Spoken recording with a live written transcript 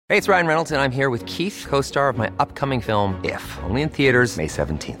Hey, it's Ryan Reynolds, and I'm here with Keith, co-star of my upcoming film, If, only in theaters May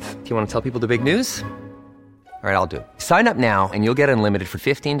 17th. Do you want to tell people the big news? All right, I'll do it. Sign up now and you'll get unlimited for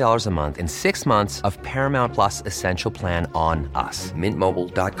 $15 a month and 6 months of Paramount Plus Essential Plan on us.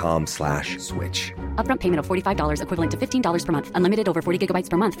 MintMobile.com/switch. Upfront payment of $45 equivalent to $15 per month. Unlimited over 40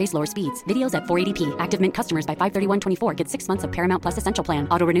 gigabytes per month. Face lower speeds. Videos at 480p. Active Mint customers by 531.24 get 6 months of Paramount Plus Essential Plan.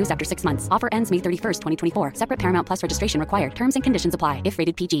 Auto renews after 6 months. Offer ends May 31st, 2024. Separate Paramount Plus registration required. Terms and conditions apply if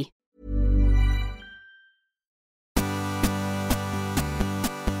rated PG.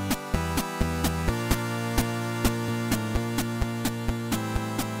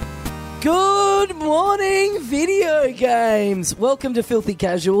 Good morning, video games. Welcome to Filthy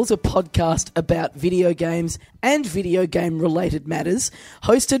Casuals, a podcast about video games and video game related matters,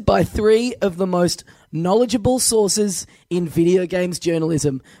 hosted by three of the most knowledgeable sources in video games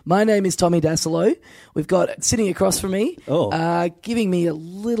journalism. My name is Tommy Dasilo. We've got sitting across from me, giving me a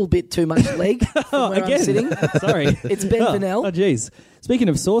little bit too much leg from where I'm sitting. Sorry. It's Ben Vanel. Oh, geez. Speaking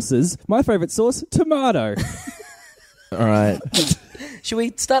of sauces, my favourite sauce, tomato. All right. Should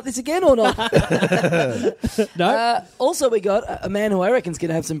we start this again or not? No. Also, we got a man who I reckon is going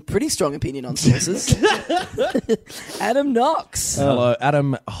to have some pretty strong opinion on sauces. Adam Knox. Hello,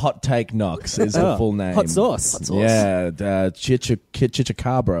 Adam Hot Take Knox is the full name. Hot sauce. Hot sauce. Yeah,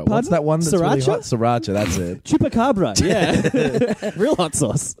 Chupacabra. What's that one that's really Sriracha? hot? Sriracha, that's it. Chupacabra. Yeah. Real hot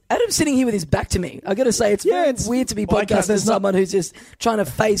sauce. Adam's sitting here with his back to me. I've got to say, it's very weird to be Well, I can't- podcasting to there's not- someone who's just trying to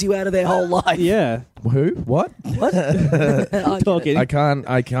phase you out of their whole life. Yeah. Who? What? Talking. I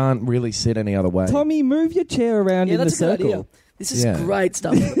can't really sit any other way. Tommy, move your chair around Yeah, in the that's a good circle. idea. This is Yeah. great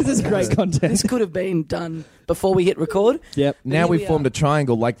stuff. This is great content. This could have been done before we hit record. Yep. Now here we've we formed are. a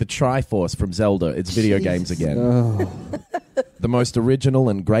triangle like the Triforce from Zelda. It's video games again. The most original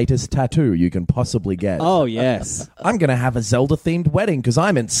and greatest tattoo you can possibly get. Oh, yes. I'm going to have a Zelda-themed wedding because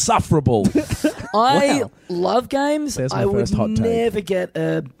I'm insufferable. I Wow. love games. There's my I would first hot take. never get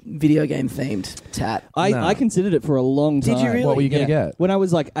a video game themed tat. I No. considered it for a long time. Did you really? What were you going to get? When I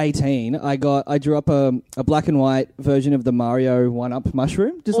was like 18, I drew up a black and white version of the Mario 1-Up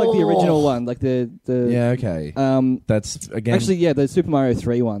mushroom, just like the original one, like the Yeah, okay. That's, again... actually, yeah, the Super Mario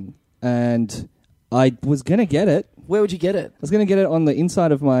 3 one. And I was going to get it. Where would you get it? I was going to get it on the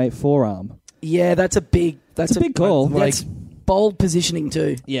inside of my forearm. Yeah, that's a big. That's It's a big call. That's bold positioning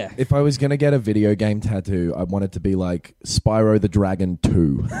too. Yeah. If I was going to get a video game tattoo, I want it to be like Spyro the Dragon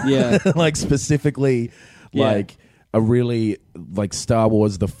 2. Yeah. Like specifically Yeah. like a really like Star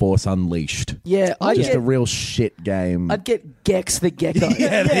Wars The Force Unleashed. Yeah, Just a real shit game. I'd get Gex the Gecko.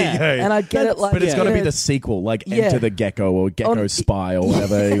 yeah, there you go. And I'd get it like... But it's got to be yeah, the sequel, like Yeah. Enter the Gecko or Gecko On- Spy or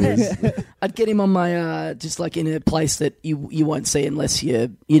whatever. He was. I'd get him on my, just like in a place that you won't see unless you're,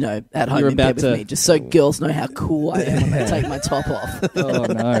 at home You're in bed about with to- me, just so girls know how cool I am when I take my top off.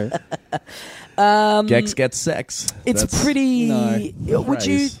 Oh, no. Gex gets sex. It's That's- pretty... No. Would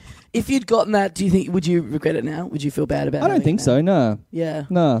you... Praise. If you'd gotten that, would you regret it now? Would you feel bad about it? I don't think so, no. Yeah.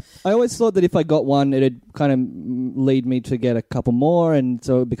 No. I always thought that if I got one, it'd kind of lead me to get a couple more, and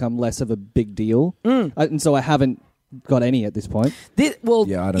so it would become less of a big deal. And so I haven't got any at this point. Yeah,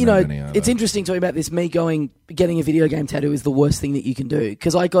 I don't have any either. It's interesting talking about this. Me getting a video game tattoo is the worst thing that you can do,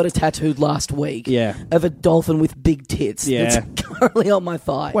 because I got a tattooed last week Yeah. of a dolphin with big tits. Yeah. That's currently on my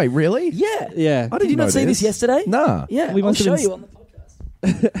thigh. Wait, really? Yeah. Yeah. I Did you didn't not know see this yesterday? Nah. Yeah. We I'll must have show been you on the podcast.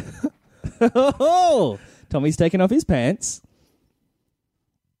 Oh, Tommy's taking off his pants.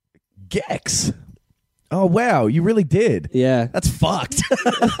 Gex. Oh, wow. You really did. Yeah. That's fucked.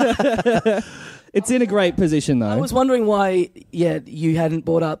 It's in a great position, though. I was wondering why, you hadn't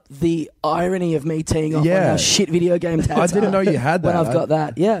brought up the irony of me teeing off on Yeah. how shit video game tats I didn't are know you had when that. I've got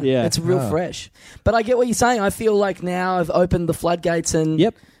that. Yeah, Yeah. it's real fresh. But I get what you're saying. I feel like now I've opened the floodgates, and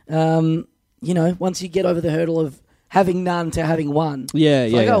Yep. once you get over the hurdle of having none to having one, Yeah,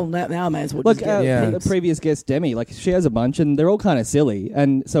 it's yeah. like, yeah. oh, now I may as well Look, just get Yeah. the previous guest, Demi, like, she has a bunch, and they're all kind of silly.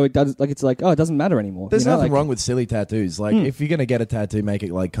 And so it doesn't matter anymore. There's you know? nothing like, wrong with silly tattoos. Like, if you're going to get a tattoo, make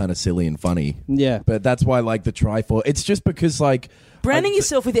it, like, kind of silly and funny. Yeah. But that's why, like, the Triforce... It's just because, like... branding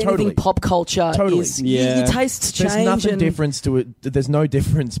yourself with anything totally. pop culture Totally. is Yeah. your tastes change. There's nothing and difference to it. There's no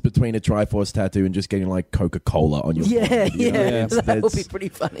difference between a Triforce tattoo and just getting, like, Coca-Cola on your Yeah, forehead, you know? yeah, It's- that would be it's- pretty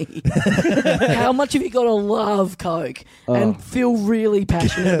funny. How much have you got to love Coke and feel really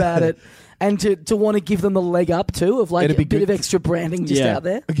passionate about it, and to want to give them the leg up too, of like It'd a be bit good of extra branding just Yeah. out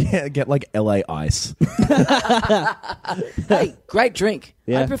there? Get like LA Ice. Hey, great drink.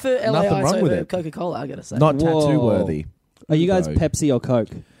 Yeah. I prefer LA Nothing Ice wrong with over it. Coca-Cola, I gotta say. Not Whoa. tattoo worthy. Are you guys No. Pepsi or Coke?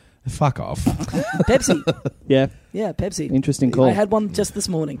 Fuck off. Pepsi. Yeah. Yeah, Pepsi. Interesting call. I had one just this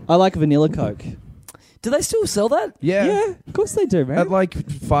morning. I like vanilla Coke. Do they still sell that? Yeah. Of course they do, man. At like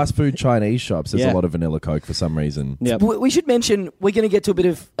fast food Chinese shops, there's Yeah. a lot of vanilla Coke for some reason. Yep. We should mention we're going to get to a bit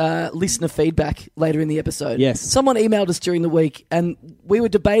of listener feedback later in the episode. Yes. Someone emailed us during the week, and we were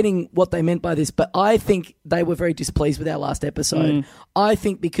debating what they meant by this, but I think they were very displeased with our last episode. I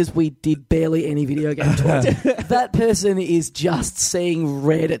think because we did barely any video game talk. That person is just seeing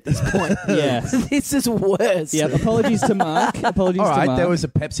red at this point. Yeah. This is worse. Yeah, apologies to Mark. Apologies All to right, Mark. there was a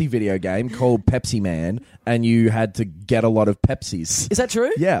Pepsi video game called Pepsi Man, and you had to get a lot of Pepsis. Is that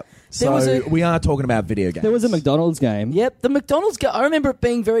true? Yeah. So was a- we are talking about video games. There was a McDonald's game. Yep. The McDonald's I remember it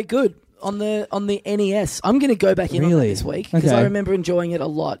being very good on the NES. I'm going to go back in on that Really? this week because Okay. I remember enjoying it a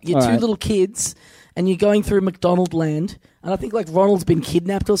lot. You're All two right. little kids, and you're going through McDonald land, and I think like Ronald's been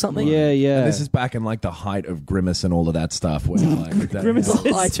kidnapped or something. Yeah, yeah. And this is back in like the height of Grimace and all of that stuff. Where, like, that- Grimace.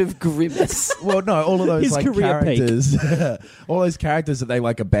 The height of Grimace. Well, no, all of those His like career peak. characters, all those characters that they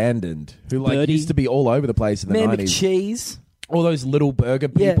like abandoned, who like Birdie. used to be all over the place in the Mayor 90s. McCheese. All those little burger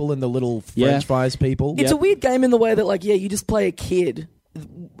Yeah. people and the little Yeah. French fries people. It's a weird game in the way that, like, yeah, you just play a kid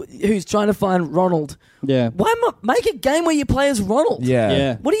who's trying to find Ronald. Yeah. Why make a game where you play as Ronald? Yeah.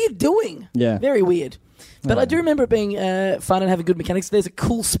 Yeah. What are you doing? Yeah. Very weird. But I do remember it being fun and having good mechanics. There's a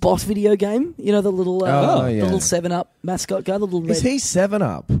cool Spot video game. You know, the little Oh, the yeah. little 7-Up mascot guy, the little red. Is he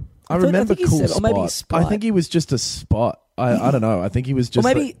 7-Up? I thought- I remember think he's Cool 7, or Spot. maybe he's Sprite. I think he was just a Spot. I don't know. I think he was or just.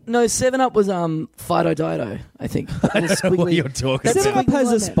 maybe, no, 7-Up was Fido Dido, I think. I don't know what you're talking That's about. 7-Up squiggly has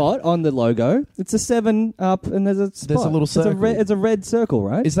line a there. spot on the logo. It's a 7-Up and there's a spot. a little circle. It's a red circle,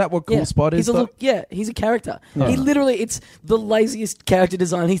 right? Is that what Cool Yeah. Spot is? He's a though? little, yeah, he's a character. Yeah. He literally, it's the laziest character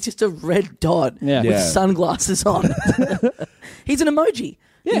design. He's just a red dot Yeah. with Yeah. sunglasses on. He's an emoji.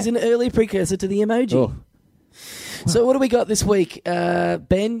 Yeah. He's an early precursor to the emoji. Oh. So what do we got this week?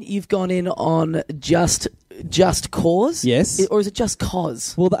 Ben, you've gone in on Just Cause? Yes. Or is it Just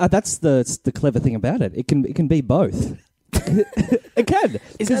Cause? Well, that's the clever thing about it. It can be both. It can.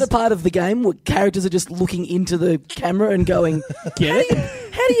 Is that a part of the game where characters are just looking into the camera and going, how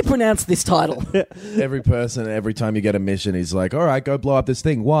do you pronounce this title? Every person, every time you get a mission, he's like, all right, go blow up this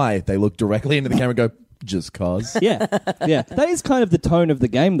thing. Why? They look directly into the camera and go, just cause. Yeah, yeah. That is kind of the tone of the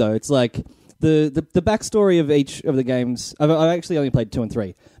game, though. It's like the backstory of each of the games. I've actually only played 2 and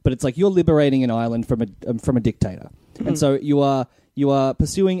 3, but it's like you're liberating an island from a dictator, and so you are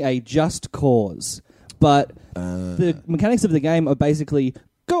pursuing a just cause. But the mechanics of the game are basically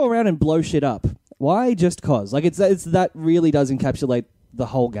go around and blow shit up. Why just cause? Like it's that really does encapsulate the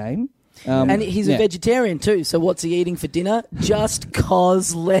whole game. And he's a vegetarian too, so what's he eating for dinner? Just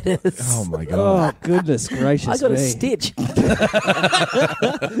cause lettuce. Oh my god. Oh goodness gracious! I got a me. stitch.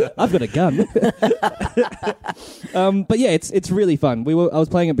 I've got a gun. But yeah, it's really fun. I was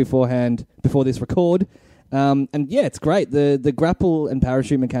playing it beforehand before this record, and yeah, it's great. The grapple and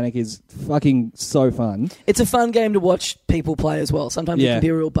parachute mechanic is fucking so fun. It's a fun game to watch people play as well. Sometimes it Yeah. can be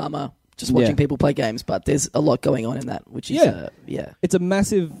a real bummer just watching Yeah. people play games, but there's a lot going on in that, which is Yeah. It's a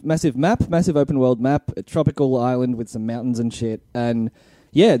massive map, massive open world map, a tropical island with some mountains and shit, and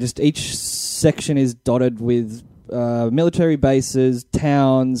yeah, just each section is dotted with military bases,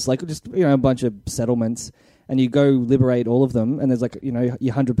 towns, like just a bunch of settlements. And you go liberate all of them, and there's like you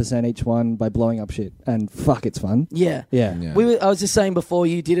 100% each one by blowing up shit, and fuck, it's fun. Yeah. Yeah. Yeah. I was just saying before,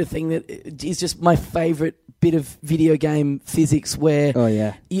 you did a thing that is just my favourite bit of video game physics where Oh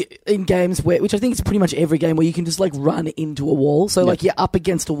yeah. in games which I think is pretty much every game where you can just like run into a wall. So like you're up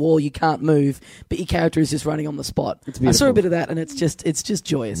against a wall, you can't move, but your character is just running on the spot. It's I saw a beautiful. bit of that, and it's just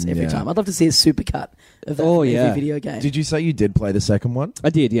joyous every Yeah. time. I'd love to see a supercut of that Oh, in yeah. every video game. Did you say you did play the second one?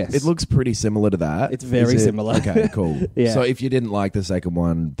 I did, yes. It looks pretty similar to that. It's very Is it? similar. Okay, cool. Yeah. So if you didn't like the second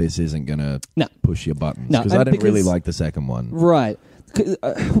one, this isn't going to No. push your buttons. No, Because and I didn't really because- like the second one. Right.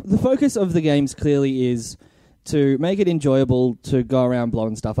 The focus of the games clearly is to make it enjoyable to go around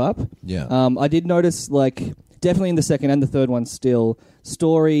blowing stuff up. Yeah. I did notice, like, definitely in the second and the third one still,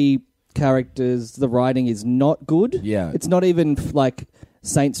 story, characters, the writing is not good. Yeah. It's not even, like,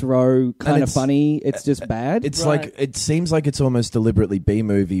 Saints Row kind of it's- funny. It's just bad. It's Right. like, it seems like it's almost deliberately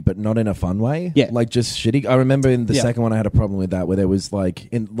B-movie, but not in a fun way. Yeah. Like just shitty. I remember in the Yeah. second one I had a problem with that, where there was like,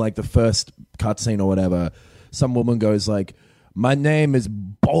 in like the first cutscene or whatever, some woman goes like, my name is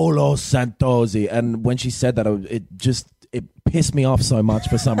Bolo Santosi. And when she said that, it pissed me off so much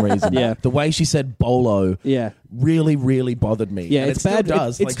for some reason. Yeah. The way she said Bolo yeah. really, really bothered me. Yeah, And it's it still bad.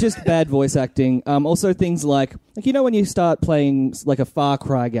 does. It's like, just bad voice acting. Also, things like when you start playing like a Far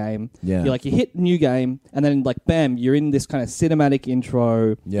Cry game, Yeah. you hit new game, and then like bam, you're in this kind of cinematic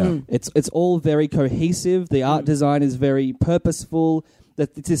intro. Yeah. It's all very cohesive. The art design is very purposeful.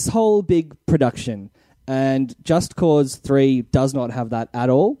 That it's this whole big production. And Just Cause 3 does not have that at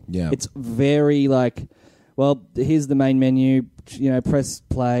all. Yeah. It's very like well, here's the main menu. Press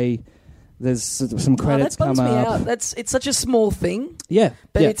play. There's some credits that bums come me up. out. It's such a small thing. Yeah,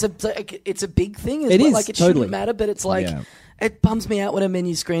 But yeah. it's a big thing as It well. is, Like, it totally. shouldn't matter, but it's like, Yeah. it bums me out when a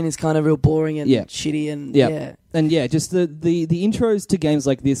menu screen is kind of real boring and Yeah. shitty and Yeah. And just the intros to games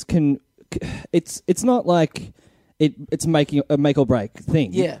like this it's not like it's making a make or break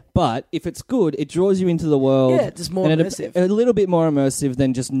thing. Yeah. But if it's good, it draws you into the world. Yeah, just more and immersive. A little bit more immersive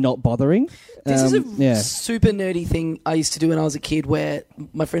than just not bothering. This is a yeah. super nerdy thing I used to do when I was a kid where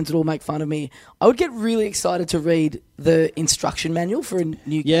my friends would all make fun of me. I would get really excited to read the instruction manual for a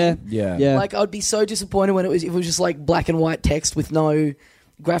new Yeah. game. Yeah. Like, I'd be so disappointed when if it was just like black and white text with no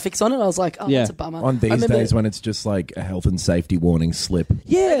graphics on it. I was like, oh, Yeah. that's a bummer. On I these remember days when it's just like a health and safety warning slip.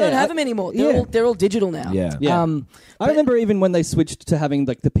 Yeah. they don't have them anymore. They're all digital now. Yeah. Yeah. I but- remember even when they switched to having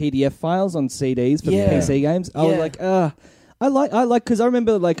like the PDF files on CDs for Yeah. the PC games, I was Yeah. like, I like because I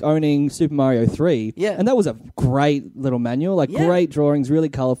remember like owning Super Mario 3, Yeah. and that was a great little manual, like Yeah. great drawings, really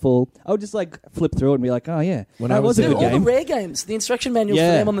colourful. I would just like flip through it and be like, oh yeah, When that I was was a in- good all game. the rare games, the instruction manuals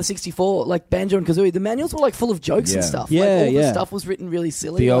Yeah. for them on the 64, like Banjo and Kazooie, the manuals were like full of jokes and Yeah. stuff. Yeah, like, all the yeah. stuff was written really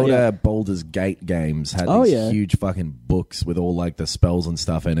silly. The like- old Baldur's Gate games had Oh, these yeah. huge fucking books with all like the spells and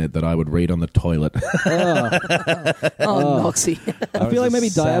stuff in it that I would read on the toilet. Noxie. I feel like maybe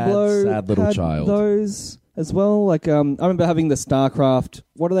Diablo sad little had child. those as well. Like I remember having the StarCraft.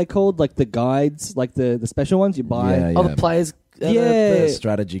 What are they called? Like the guides, like the special ones you buy. Yeah, All the players. Yeah. the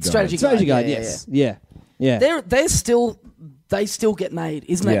Strategy guide. Strategy guide. Yeah, Yes. Yeah. they still get made.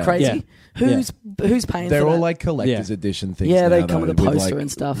 Isn't that Yeah. crazy? Yeah. Who's paying They're for all that? like collector's Yeah. edition things. Yeah, they now, come though, with a poster like,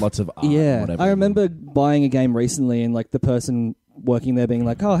 and stuff. Lots of art. and Yeah, whatever. I remember buying a game recently, and like the person working there being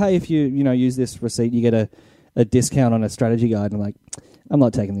like, "Oh, hey, if you use this receipt, you get a discount on a strategy guide." And I'm like, "I'm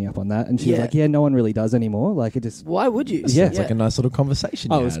not taking you up on that." And she was Yeah. like, "Yeah, no one really does anymore. Like it just." Why would you? Yeah. It's like a nice little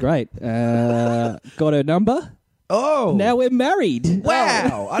conversation. Oh, you it was had. great. Got her number. Oh, Now we're married.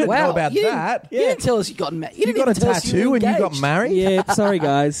 wow! I didn't Wow, know about you that. You didn't tell us you got married. You didn't got a even tell us you tattoo were and you got engaged. married. Yeah, sorry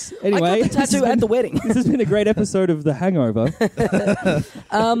guys. Anyway, I got the tattoo at the wedding. this has been a great episode of The Hangover.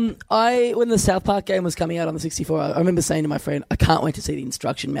 When the South Park game was coming out on the 64, I remember saying to my friend, "I can't wait to see the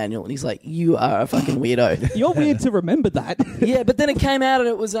instruction manual." And he's like, "You are a fucking weirdo." You're weird to remember that. Yeah, but then it came out and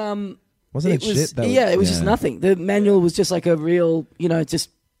it was Wasn't it was, shit, though? Yeah, it was just Yeah. nothing. The manual was just like a real,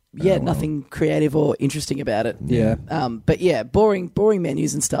 nothing creative or interesting about it. Yeah. But yeah, boring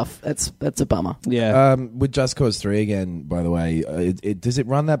menus and stuff. That's a bummer. Yeah. With Just Cause 3 again, by the way, does it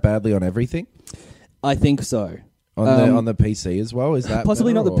run that badly on everything? I think so. On the PC as well? Is that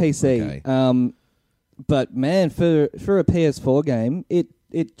Possibly better, not the or- PC. okay. But man, for a PS4 game, it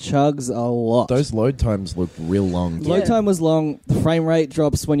chugs a lot. Those load times look real long. Yeah. Load time was long. The frame rate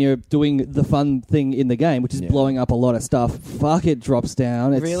drops when you're doing the fun thing in the game, which is Yeah. blowing up a lot of stuff. Fuck, it drops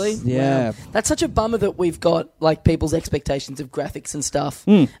down. It's, Really? Yeah. Wow. That's such a bummer that we've got like people's expectations of graphics and stuff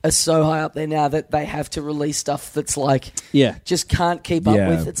Hmm. are so high up there now that they have to release stuff that's like Yeah. just can't keep up Yeah.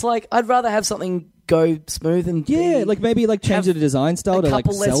 with. It's like I'd rather have something go smooth and Yeah, be like maybe like change have the design style a to like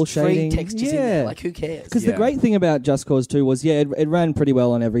couple less cell free shading. textures in there. Like who cares? Because Yeah. the great thing about Just Cause 2 was, it ran pretty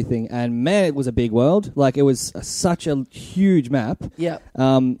well on everything, and man, it was a big world. Like it was such a huge map. Yeah.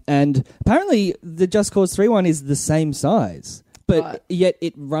 And apparently the Just Cause 3 one is the same size, but Right. yet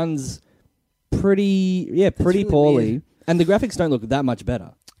it runs pretty really poorly, weird. and the graphics don't look that much better.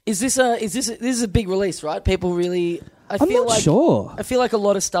 This is a big release, right? People really. I I'm feel not like, sure. I feel like a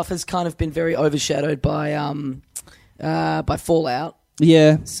lot of stuff has kind of been very overshadowed by Fallout.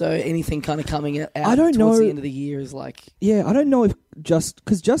 Yeah, So anything kind of coming out I don't towards know. the end of the year is like yeah. I don't know if Just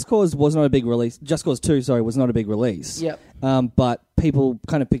Cause was not a big release. Just Cause 2, sorry, was not a big release. Yep. But people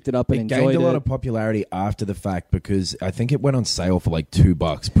kind of picked it up and It enjoyed gained a lot it. of popularity after the fact because I think it went on sale for like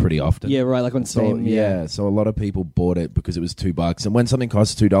 $2 pretty often. Yeah, right. Like on So Steam. yeah, so a lot of people bought it because it was $2, and when something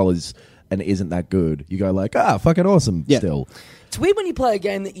costs $2 and isn't that good, you go like, fucking awesome. Yeah. Still, it's weird when you play a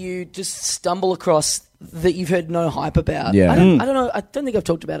game that you just stumble across that you've heard no hype about. Yeah. I don't know. I don't think I've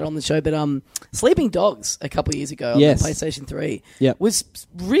talked about it on the show, but Sleeping Dogs a couple of years ago on Yes. the PlayStation 3 Yep. was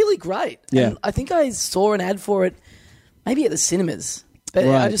really great. Yeah. And I think I saw an ad for it maybe at the cinemas. But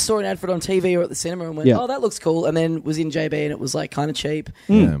Right. I just saw an ad for it on TV or at the cinema and went, Yeah. oh, that looks cool. And then was in JB and it was like kind of cheap.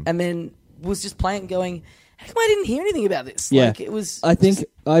 Yeah. And then was just playing and going, how come I didn't hear anything about this? Yeah. Like it was. I think just-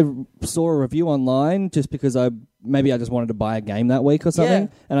 I saw a review online just because I just wanted to buy a game that week or something, Yeah.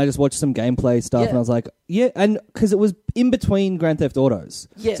 and I just watched some gameplay stuff, Yeah. and I was like, and because it was in between Grand Theft Autos,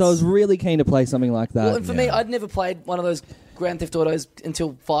 Yes. so I was really keen to play something like that. Well, and for me, yeah. I'd never played one of those Grand Theft Autos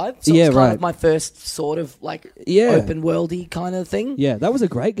until 5. So Yeah, it was kind right. of my first sort of like Yeah. open worldy kind of thing. Yeah, that was a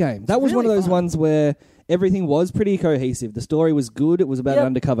great game. That was one of Really those fun. ones where everything was pretty cohesive. The story was good. It was about an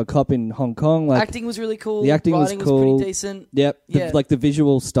undercover cop in Hong Kong. Like, acting was really cool. the acting Writing was cool. pretty decent. Yep. Yeah. Like the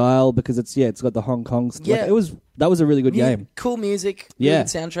visual style, because it's got the Hong Kong. Yeah. That was a really good game. Cool music. Really Yeah. good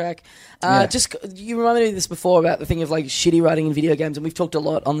soundtrack. Yeah. Just you reminded me of this before about the thing of like shitty writing in video games, and we've talked a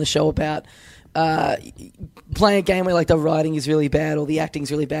lot on the show about playing a game where like the writing is really bad or the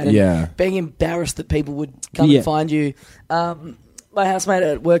acting's really bad, and being embarrassed that people would come and find you. My housemate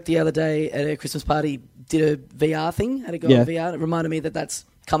at work the other day at a Christmas party did a VR thing, had a go at VR. It reminded me that that's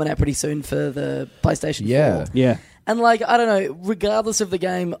coming out pretty soon for the PlayStation 4. Yeah. And like, I don't know, regardless of the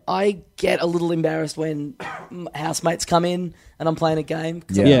game, I get a little embarrassed when housemates come in and I'm playing a game.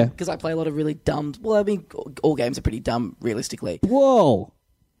 Because I play a lot of really dumb... Well, I mean, all games are pretty dumb, realistically. Whoa.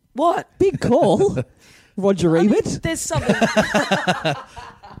 What? Big call. Roger Ebert. There's something...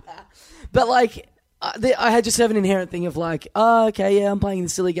 But like... I had just have an inherent thing of like, oh, okay, yeah, I'm playing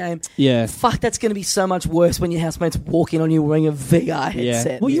this silly game. Yeah. Fuck, that's going to be so much worse when your housemates walk in on you wearing a VR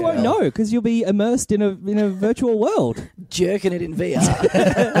headset. Well, you won't know because you'll be immersed in a virtual world. Jerking it in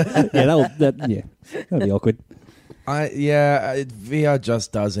VR. That'll be awkward. VR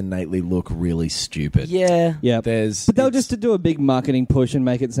just does innately look really stupid. Yeah. But they'll just do a big marketing push and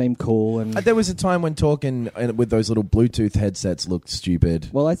make it seem cool. And there was a time when talking with those little Bluetooth headsets looked stupid.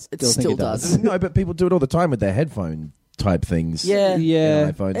 Well, I still think it does. No, but people do it all the time with their headphone type things. Yeah.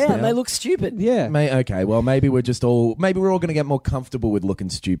 In iPhones now. And they look stupid. Yeah. Okay, well, maybe we're all going to get more comfortable with looking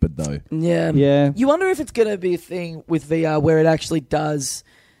stupid, though. Yeah. Yeah. You wonder if it's going to be a thing with VR where it actually does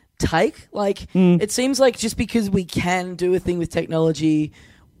take. Like, it seems like just because we can do a thing with technology,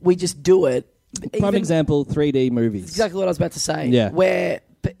 we just do it. Prime example, 3D movies. Exactly what I was about to say. Yeah. Where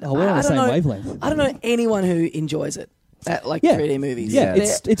we're on the same wavelength. I don't know anyone who enjoys it. At 3D movies. Yeah,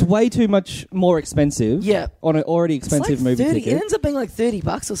 it's way too much more expensive. Yeah. On an already expensive it's like movie 30, ticket. It ends up being like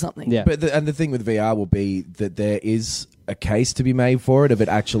 $30 or something. Yeah. But the thing with VR will be that there is a case to be made for it of it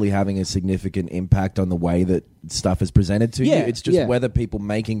actually having a significant impact on the way that stuff is presented to you. It's just whether people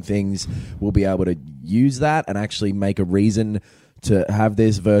making things will be able to use that and actually make a reason to have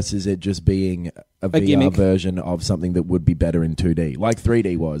this versus it just being a VR gimmick version of something that would be better in 2D, like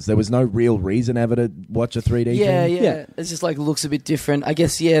 3D was. There was no real reason ever to watch a 3D thing. Yeah. It's just like looks a bit different. I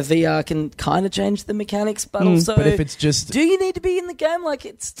guess, VR can kind of change the mechanics, but also... But if it's just... Do you need to be in the game? Like,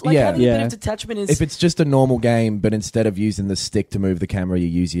 it's like having a bit of detachment is... If it's just a normal game, but instead of using the stick to move the camera, you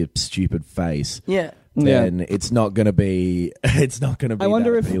use your stupid face, then it's not going to be... It's not going to be I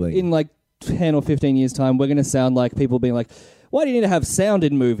wonder that if appealing. in like 10 or 15 years' time, we're going to sound like people being like, why do you need to have sound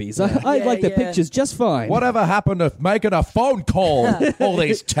in movies? I like the pictures just fine. Whatever happened to making a phone call? All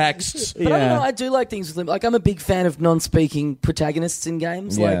these texts. But I don't know, I do like things with them. Like, I'm a big fan of non-speaking protagonists in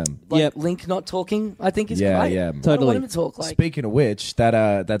games. Yeah. Like Link not talking, I think is great. Yeah. I don't Totally. want him to talk. Like, Speaking of which,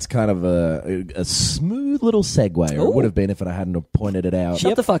 that's kind of a smooth little segue, or it would have been if I hadn't have pointed it out.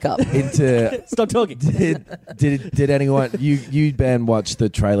 shut the fuck up. Into Stop talking. did anyone you Ben watch the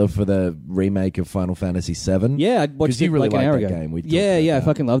trailer for the remake of Final Fantasy VII? Yeah, I watched it you really like an hour liked ago. that game. We talked Yeah, about I that.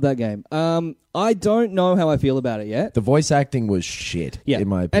 fucking love that game. I don't know how I feel about it yet. The voice acting was shit, in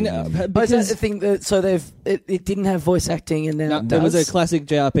my opinion. And, But is that because the thing that, so it didn't have voice acting and now it there was does? a classic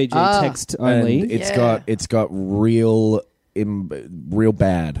JRPG text And only. it's got real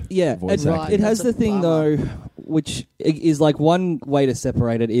bad voice right. acting. It has That's the a thing bummer. though, which is like one way to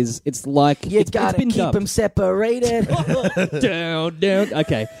separate it is it's like You it's gotta been keep dubbed. them separated. down.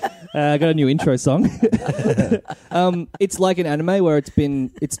 Okay, I got a new intro song. It's like an anime where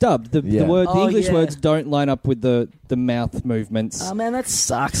it's dubbed. The English words don't line up with the mouth movements. Oh man, that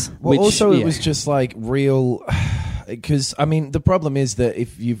sucks. Well, which, it was just like real. Because I mean, the problem is that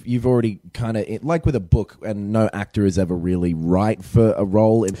if you've already kind of like with a book, and no actor is ever really right for a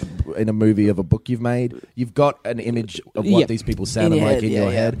role in a movie of a book you've made. You've got an image of what these people sound like in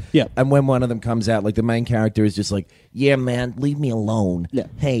your head. Yeah. And when one of them comes out, like the main character is just like, "Yeah, man, leave me alone." Yeah.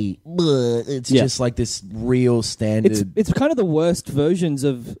 Hey, it's just like this real standard. It's kind of the worst versions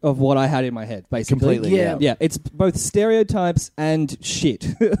of what I had in my head, basically. Completely, Yeah. It's both stereotypes and shit.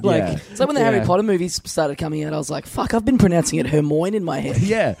 It's like when the Harry Potter movies started coming out, I was like, fuck, I've been pronouncing it Hermione in my head.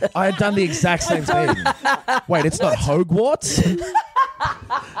 Yeah, I had done the exact same thing. Wait, it's not Hogwarts?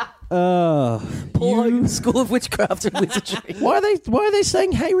 Paul Hogan, School of Witchcraft and Wizardry. Why are they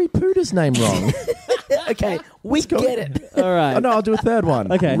saying Harry Potter's name wrong? Okay, we get it. All right. Oh, no, I'll do a third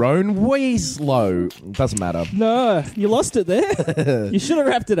one. Okay. Ron Weasley. Doesn't matter. No, you lost it there. You should have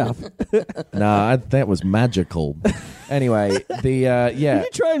wrapped it up. Nah, that was magical. Anyway, the Did you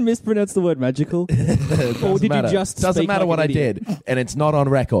try and mispronounce the word magical? Or did matter. you just doesn't speak matter like what an I idiot? did, and it's not on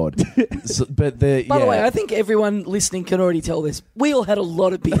record. But By the way, I think everyone listening can already tell this. We all had a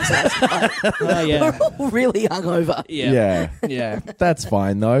lot of beers last night. Oh, yeah. We're all really hungover. Yeah. that's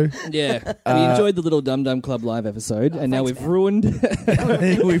fine though. Yeah. Have you enjoyed the Little Dum Dum Club live episode? And now we've ruined...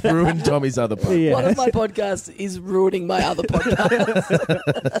 We've ruined Tommy's other part. Yeah. One of my podcasts is ruining my other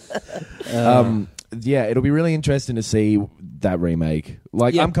podcast. Yeah, it'll be really interesting to see that remake.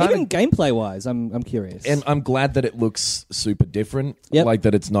 Like, Yeah, I'm kind even of, gameplay-wise, I'm curious. and I'm glad that it looks super different. Yep. Like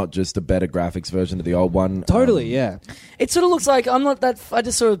that, it's not just a better graphics version of the old one. Totally, yeah. It sort of looks like I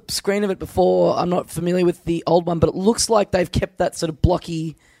just saw a screen of it before. I'm not familiar with the old one, but it looks like they've kept that sort of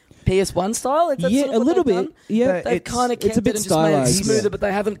blocky PS1 style. Is that Yeah, sort of a what little they've bit. done? Yeah, They've kind of it's kept a bit it and just made it stylized, smoother, yeah. but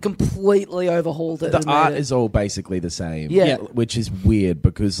they haven't completely overhauled it. The and made art it- is all basically the same. Yeah. Which is weird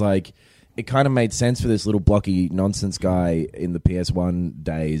because, like, it kind of made sense for this little blocky nonsense guy in the PS1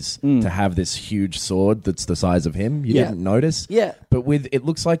 days to have this huge sword that's the size of him. You Yeah. didn't notice? Yeah. But it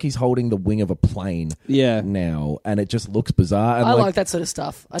looks like he's holding the wing of a plane Yeah. now, and it just looks bizarre. And I like that sort of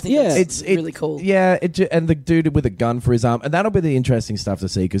stuff. I think it's really cool. Yeah, and the dude with a gun for his arm, and that'll be the interesting stuff to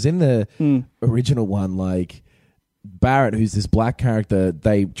see because in the original one, like Barrett, who's this black character,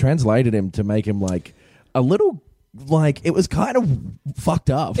 they translated him to make him like a little like it was kind of fucked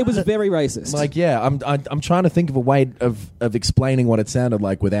up. It was very racist. like I'm trying to think of a way of explaining what it sounded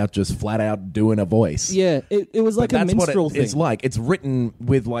like without just flat out doing a voice. yeah, it was like But a that's what minstrel thing. it's like. It's written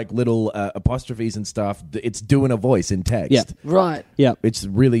with like little apostrophes and stuff. It's doing a voice in text. Yeah. Right. Yeah. It's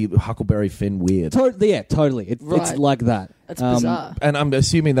really Huckleberry Finn weird. Yeah, totally. It's Right. like that. That's bizarre. And I'm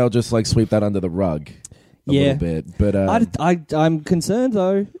assuming they'll just like sweep that under the rug a little bit. But I'm concerned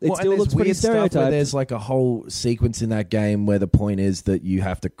though. It well, and still there's looks pretty weird stuff where stereotyped. there's like a whole sequence in that game where the point is that you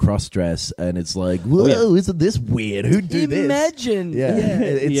have to cross dress, and it's like, whoa, isn't this weird? Who'd do this? Imagine. Yeah,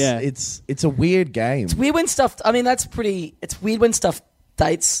 Yeah. it's a weird game. It's weird when stuff. I mean, it's weird when stuff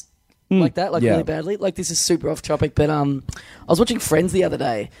dates like that, like Yeah. really badly. Like this is super off topic, but I was watching Friends the other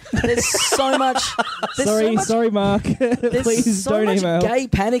day. There's so much. Sorry, Mark. There's Please so don't much email. gay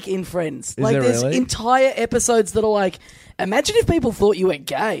panic in Friends. Like there there's really? entire episodes that are like, imagine if people thought you were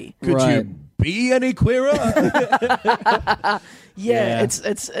gay. Could Right. you be any queerer? Yeah,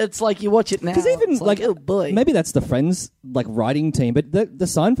 it's like you watch it now. Because even it's like, oh boy, maybe that's the Friends like writing team, but the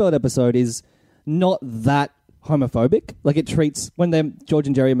Seinfeld episode is not that homophobic. Like it treats when George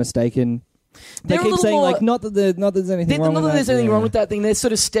and Jerry are mistaken. They They're a keep little saying more- like not that there's anything wrong not with that there's that. anything Yeah. wrong with that thing. They're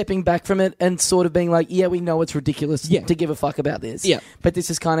sort of stepping back from it and sort of being like, yeah, we know it's ridiculous Yeah. to give a fuck about this. Yeah. But this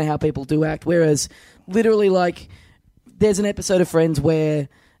is kind of how people do act. Whereas, literally, like, there's an episode of Friends where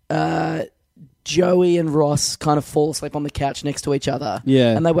Joey and Ross kind of fall asleep on the couch next to each other.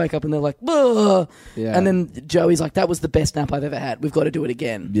 Yeah. And they wake up and they're like, ugh. Yeah. And then Joey's like, that was the best nap I've ever had. We've got to do it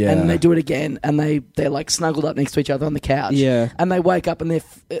again. Yeah. And they do it again and they're like snuggled up next to each other on the couch. Yeah. And they wake up and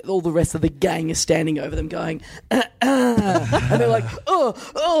all the rest of the gang is standing over them going, and they're like,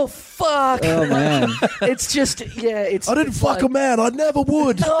 oh, fuck. Oh man. It's just, yeah, it's. I didn't it's fuck like, a man. I never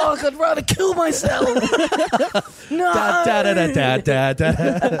would. Oh, I'd rather kill myself. No. Da, da, da, da, da,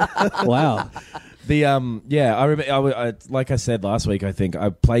 da. Wow. The I remember. I like I said last week. I think I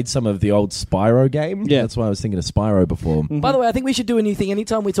played some of the old Spyro game. Yeah. That's why I was thinking of Spyro before. By the way, I think we should do a new thing.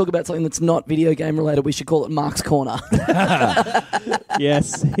 Anytime we talk about something that's not video game related, we should call it Mark's Corner.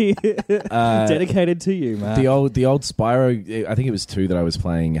 Yes. Dedicated to you, man. The old Spyro. I think it was 2 that I was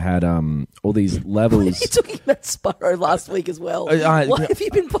playing. Had all these levels. You're talking about Spyro last week as well. Why have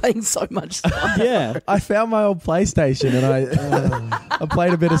you been playing so much stuff? Yeah. I found my old PlayStation and I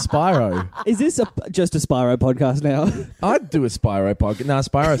played a bit of Spyro. Is this just a Spyro podcast now? I'd do a Spyro podcast. Nah,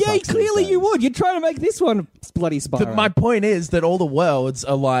 Spyro. Yeah, sucks clearly these you days. would. You're trying to make this one bloody Spyro. My point is that all the worlds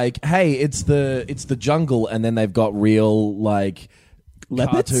are like, hey, it's the jungle, and then they've got real like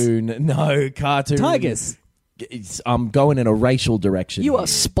Leopards? cartoon Tigers. I'm going in a racial direction. You are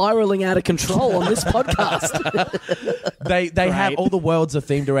spiraling out of control on this podcast. They have all the worlds are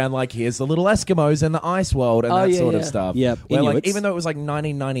themed around like here's the little Eskimos and the ice world and Oh, that yeah, sort yeah. of stuff. Yep. Where like Inuits. even though it was like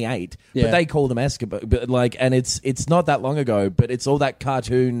 1998, Yeah. but they call them Eskimo. But like, and it's not that long ago, but it's all that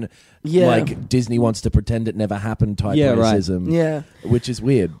cartoon. Yeah. Like Disney wants to pretend it never happened type Yeah, right. racism. Yeah. which is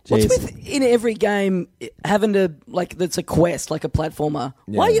weird. What's Jeez. with in every game having to like that's a quest, like a platformer?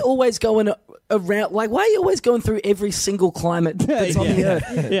 Why are Yeah. you always going around. Like, why are you always going through every single climate that's on the earth?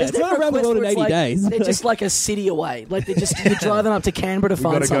 Yeah, There's it's never not a around the quest world in where it's 80 days. They're just like a city away. Like you're driving up to Canberra to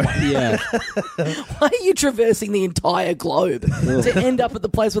find gotta go. someone. Yeah. Why are you traversing the entire globe to end up at the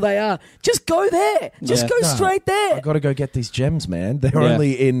place where they are? Just go there. Just Yeah. go straight there. I got to go get these gems, man. They're Yeah.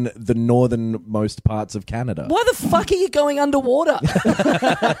 only in the northernmost parts of Canada. Why the fuck are you going underwater?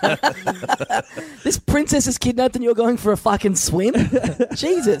 This princess is kidnapped and you're going for a fucking swim?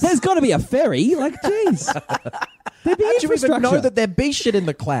 Jesus. There's got to be a ferry. Like, jeez. There'd be How do you even infrastructure. know that there be shit in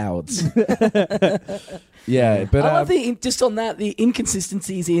the clouds? Yeah, but I love just on that, the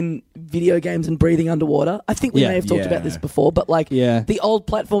inconsistencies in video games and breathing underwater. I think we Yeah. may have talked Yeah. about this before, but like Yeah. the old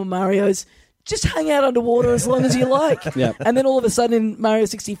platform Marios, just hang out underwater as long as you like. Yeah. And then all of a sudden in Mario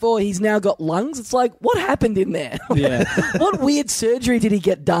 64, he's now got lungs. It's like, what happened in there? Yeah. What weird surgery did he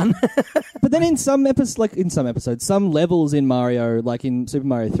get done? But then in some episodes, some levels in Mario, like in Super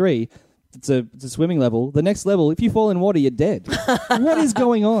Mario 3, it's a swimming level. The next level, if you fall in water, you're dead. What is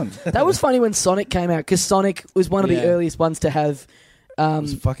going on? That was funny when Sonic came out, because Sonic was one of the Yeah. earliest ones to have... it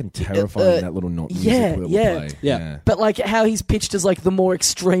was fucking terrifying, that little music yeah, we yeah. play. Yeah. But like how he's pitched as like the more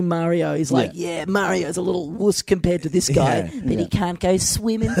extreme Mario. He's like, yeah, Mario's a little wuss compared to this guy, Yeah. but he can't go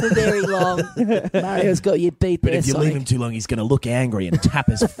swimming for very long. Mario's got you beat But there, if you Sonic. leave him too long, he's going to look angry and tap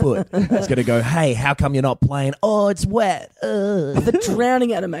his foot. He's going to go, hey, how come you're not playing? Oh, it's wet. The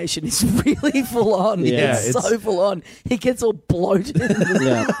drowning animation is really full on. Yeah, it's it's- so full on. He gets all bloated.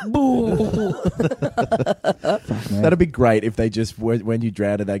 Yeah. Boo. That'd be great if they just, when you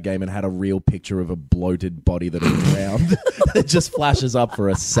drowned in that game and had a real picture of a bloated body that had drowned, it just flashes up for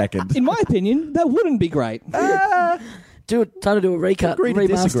a second. In my opinion, that wouldn't be great. Time to do a recut. Agree to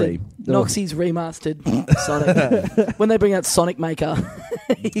remastered. disagree. Noxie's remastered Sonic. When they bring out Sonic Maker.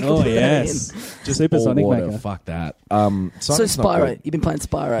 you can Oh, put that yes. in. Just Super all Sonic water. Maker. Fuck that. So Sonic's not Spyro. good. You've been playing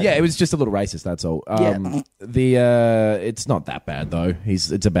Spyro. Yeah, it was just a little racist. That's all. It's not that bad though.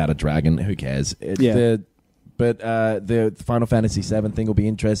 It's about a dragon. Who cares? Yeah. The Final Fantasy VII thing will be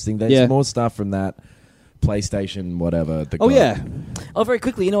interesting. There's more stuff from that PlayStation, whatever. Oh, yeah. Oh, very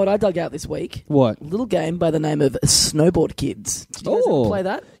quickly, you know what I dug out this week? What? A little game by the name of Snowboard Kids. Did you guys ever play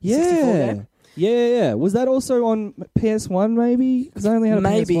that? 64 Yeah. game? Yeah. Was that also on PS1, maybe? Because I only had a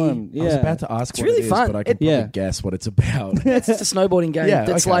Maybe. PS1. Yeah. I was about to ask It's what really it is, fun. but I can Yeah. probably guess what it's about. It's just a snowboarding game. Yeah,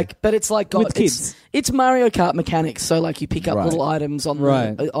 That's okay. like, but it's With kids. It's Mario Kart mechanics. So like you pick up Right. little items on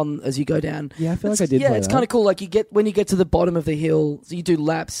Right. on as you go down. Yeah, I feel like It's- I did Yeah, play it's that. kind of cool. Like when you get to the bottom of the hill, so you do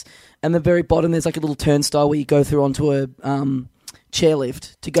laps, and the very bottom there's like a little turnstile where you go through onto a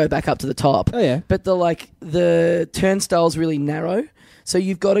chairlift to go back up to the top. Oh, yeah. But the turnstile's really narrow. So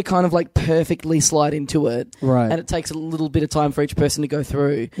you've got to kind of like perfectly slide into it. Right. And it takes a little bit of time for each person to go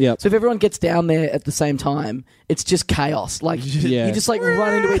through. Yep. So if everyone gets down there at the same time, it's just chaos. Like Yeah. you just like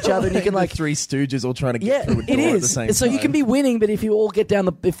run into each other and you can like the Three Stooges all trying to get yeah, through a it door at the is. same So time. you can be winning, but if you all get down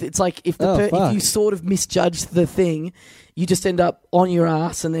if fuck. you sort of misjudge the thing, you just end up on your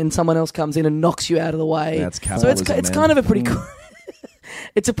ass, and then someone else comes in and knocks you out of the way. That's so it's capitalism, man. kind of a pretty cool.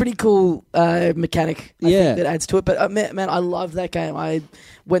 It's a pretty cool mechanic, I Yeah. think, that adds to it. But man, I loved that game. I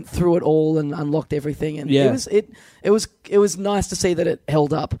went through it all and unlocked everything, and Yeah. it was nice to see that it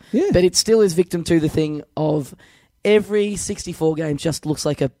held up. Yeah. But it still is victim to the thing of every 64 game just looks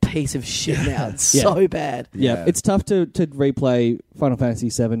like a piece of shit now. It's Yeah. so bad. Yeah, Yeah. it's tough to replay Final Fantasy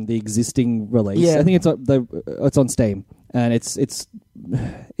VII, the existing release. Yeah. I think it's on Steam, and it's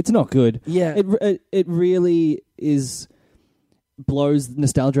not good. Yeah. it really is blows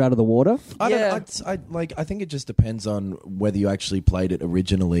nostalgia out of the water. Yeah. I think it just depends on whether you actually played it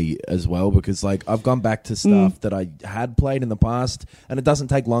originally as well, because like I've gone back to stuff that I had played in the past, and it doesn't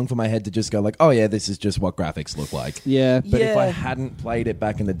take long for my head to just go like, oh yeah, this is just what graphics look like. Yeah. But if I Yeah. hadn't played it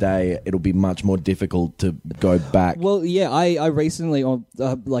back in the day, it'll be much more difficult to go back. Well, yeah, I recently,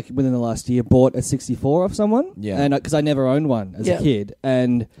 like within the last year, bought a 64 off someone. Yeah. and because I never owned one as Yeah. a kid,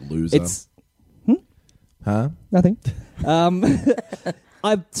 and Loser. it's Huh? nothing.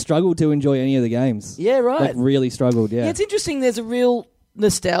 I've struggled to enjoy any of the games. Yeah, right. Like really struggled. Yeah. Yeah, it's interesting. There's a real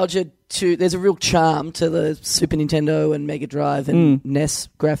nostalgia there's a real charm to the Super Nintendo and Mega Drive and NES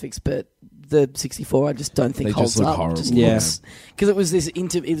graphics, but the 64 I just don't think They holds just look up. horrible. Yeah. Because it was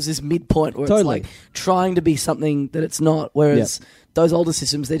this midpoint where Totally. it's like trying to be something that it's not, whereas those older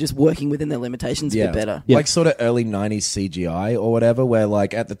systems, they're just working within their limitations a bit better. Yeah. Like sort of early 90s CGI or whatever, where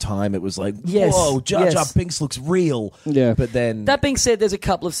like at the time it was like, Yes, whoa, Jar Jar yes. Binks looks real. Yeah. But then... That being said, there's a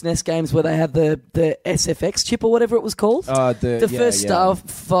couple of SNES games where they have the SFX chip or whatever it was called. the First Star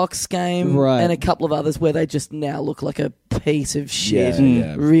Fox game, Right. and a couple of others where they just now look like a piece of shit. Yeah,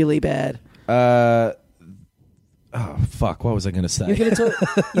 yeah. Really bad. Oh fuck! What was I going to say?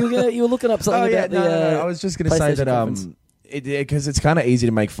 You were looking up something about the. I was just going to say PlayStation that conference. because it's kind of easy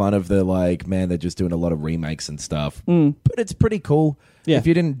to make fun of the like, man, they're just doing a lot of remakes and stuff, but it's pretty cool. Yeah. If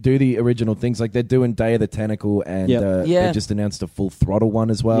you didn't do the original things, like they're doing Day of the Tentacle, and Yep. Yeah. they just announced a Full Throttle one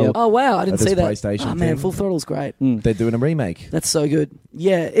as well. Yep. Oh wow, I didn't This see that. PlayStation Oh man, thing. Full Throttle's great. They're doing a remake. That's so good.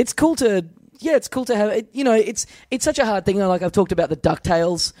 Yeah, it's cool to. Yeah, it's cool to have it. You know, it's such a hard thing. Like I've talked about the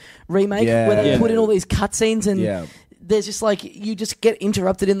DuckTales remake, Yeah. where they Yeah. put in all these cutscenes and. Yeah. There's just like you just get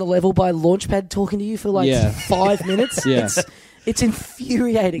interrupted in the level by Launchpad talking to you for like Yeah. 5 minutes. Yeah. It's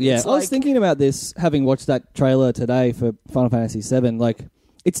infuriating. Yeah, It's I was like- thinking about this having watched that trailer today for Final Fantasy VII. Like,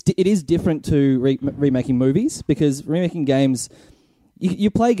 it is different to remaking movies because remaking games, you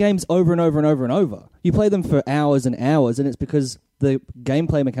play games over and over and over and over. You play them for hours and hours, and it's because the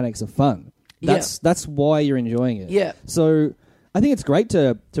gameplay mechanics are fun. That's why you're enjoying it. Yeah. So I think it's great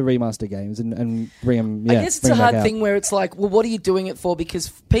to remaster games and bring them. I guess it's a hard thing where it's like, well, what are you doing it for? Because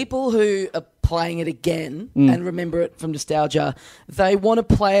people who are playing it again and remember it from nostalgia, they want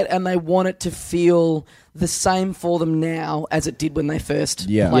to play it and they want it to feel the same for them now as it did when they first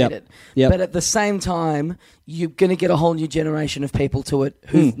Yeah. played Yep. it. Yep. But at the same time, you're going to get a whole new generation of people to it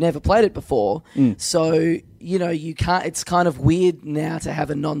who've never played it before. So, you know, you can't. It's kind of weird now to have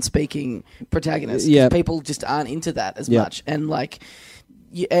a non-speaking protagonist. 'Cause Yep. people just aren't into that as Yep. much, and like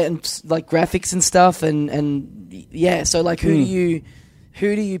graphics and stuff, and yeah. So like, who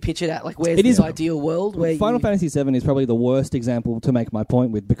do you pitch it at? Like, where's It this is- ideal world where Final you, Fantasy VII is probably the worst example to make my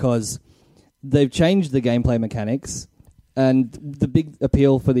point with because they've changed the gameplay mechanics, and the big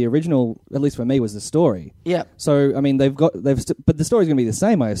appeal for the original, at least for me, was the story. Yeah. So I mean, but the story's going to be the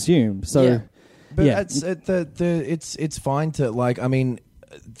same, I assume. So Yeah. But yeah. it's fine to like. I mean,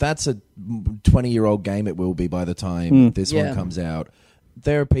 that's a 20-year-old game. It will be by the time this Yeah. one comes out.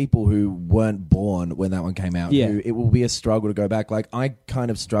 There are people who weren't born when that one came out. Yeah. Who it will be a struggle to go back. Like I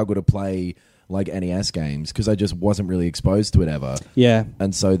kind of struggle to play like NES games because I just wasn't really exposed to it ever. Yeah.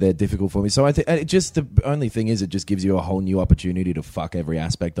 And so they're difficult for me. So I think it just the only thing is it just gives you a whole new opportunity to fuck every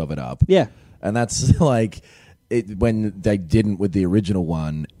aspect of it up. Yeah. And that's like when they didn't with the original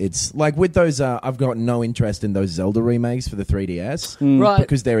one. It's like with those. I've got no interest in those Zelda remakes for the 3DS, Right.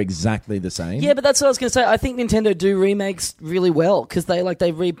 Because they're exactly the same. Yeah, but that's what I was going to say. I think Nintendo do remakes really well because they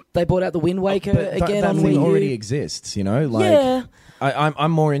brought out the Wind Waker But again that on thing Wii U. already exists, you know. Like, Yeah.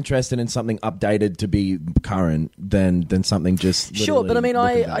 I'm more interested in something updated to be current than something just Sure, but I mean,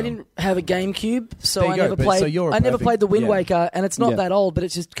 literally looking I better. didn't have a GameCube, so There you I go, never but played. so you're a I never perfect- played the Wind yeah. Waker, and it's not Yeah. that old, but it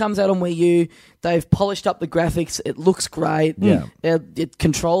just comes out on Wii U. They've polished up the graphics. It looks great. Yeah. It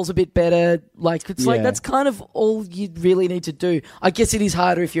controls a bit better. Like it's like Yeah. that's kind of all you really need to do. I guess it is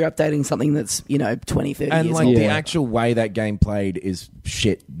harder if you're updating something that's 20, 30 And years like old. the Yeah. actual way that game played is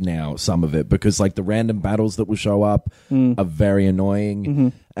shit now, some of it, because like the random battles that will show up are very annoying.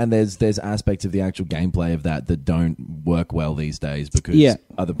 And there's aspects of the actual gameplay of that don't work well these days because Yeah.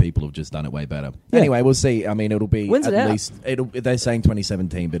 other people have just done it way better. Yeah. Anyway, we'll see. I mean, it'll be When's it at out? least they're saying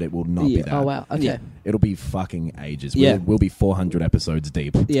 2017, but it will not be Yeah. that. Oh wow. Okay. Yeah. It'll be fucking ages. Yeah. We'll be 400 episodes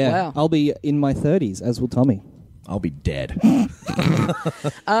deep. Yeah. Wow. I'll be in my 30s, as will Tommy. I'll be dead.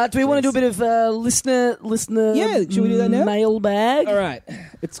 Do we want to do a bit of listener? Yeah, should we do that now? Mailbag. All right.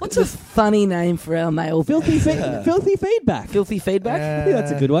 What's a funny name for our mailbag? Filthy feedback. Filthy feedback. I think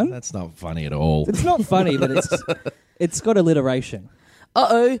that's a good one. That's not funny at all. It's not funny, but it's got alliteration.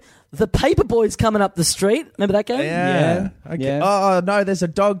 The Paperboy's coming up the street. Remember that game? Yeah. Yeah. Okay. Yeah. Oh no, there's a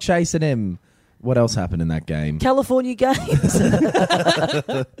dog chasing him. What else happened in that game? California Games.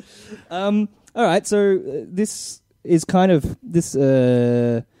 All right, so this is kind of this.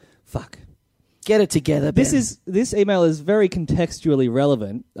 Fuck. Get it together, Ben. This email is very contextually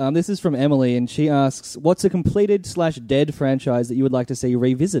relevant. This is from Emily, and she asks, "What's a completed/dead franchise that you would like to see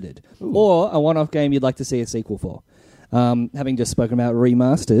revisited, or a one-off game you'd like to see a sequel for?" Having just spoken about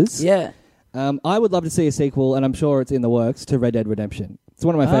remasters, Yeah. I would love to see a sequel, and I'm sure it's in the works, to Red Dead Redemption. It's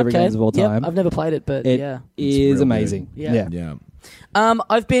one of my favorite games of all Yep, time. I've never played it, but It yeah. is real amazing. good. Yeah. Yeah.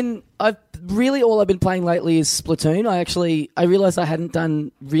 I've really all I've been playing lately is Splatoon. I realized I hadn't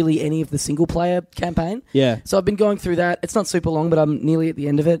done really any of the single player campaign. Yeah. So I've been going through that. It's not super long, but I'm nearly at the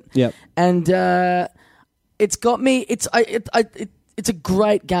end of it. Yep. And it's got me. It's a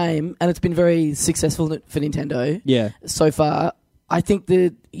great game, and it's been very successful for Nintendo. Yeah. So far, I think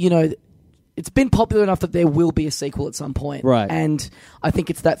that it's been popular enough that there will be a sequel at some point. Right. And I think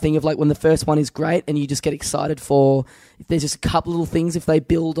it's that thing of like when the first one is great and you just get excited for if there's just a couple little things if they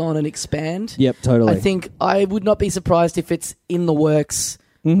build on and expand. Yep, totally. I think I would not be surprised if it's in the works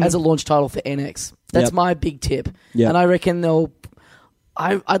as a launch title for NX. That's Yep. my big tip. Yep. And I reckon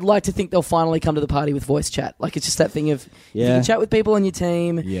I'd like to think they'll finally come to the party with voice chat. Like, it's just that thing of you can chat with people on your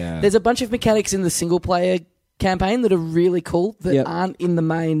team. Yeah. There's a bunch of mechanics in the single player campaign that are really cool that aren't in the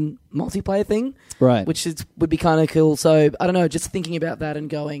main multiplayer thing, Right. which would be kind of cool. So I don't know, just thinking about that and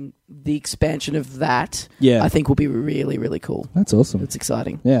going, the expansion of that, I think will be really, really cool. That's awesome. It's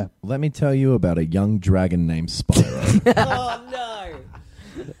exciting. Yeah. Let me tell you about a young dragon named Spyro. Oh no!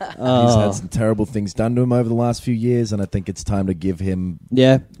 He's had some terrible things done to him over the last few years, and I think it's time to give him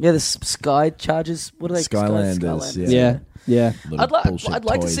Yeah. Yeah, the Sky Chargers. What are they? Skylanders. Yeah. Yeah. little bullshit I'd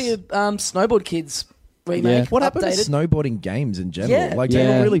like to toys. see a Snowboard Kids remake. What happened to updated. snowboarding games in general? Yeah. Like, they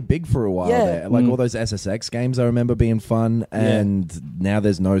were really big for a while Yeah. there. Like, all those SSX games I remember being fun, and now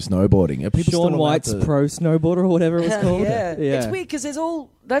there's no snowboarding. Are people Sean still White's allowed to- Pro Snowboarder or whatever it was called. Yeah. It's weird because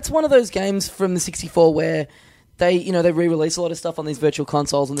that's one of those games from the 64 where they re-release a lot of stuff on these virtual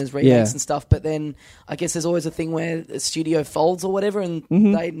consoles and there's remakes and stuff, but then I guess there's always a thing where a studio folds or whatever and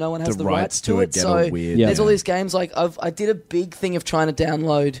no one has the rights to it. get So all weird. there's all these games like I did a big thing of trying to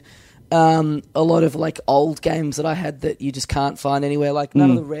download a lot of like old games that I had that you just can't find anywhere. Like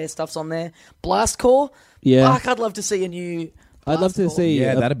none of the rare stuff's on there. Blast Core. Yeah. Fuck, I'd love to see a new. I'd love to Blast Core. see.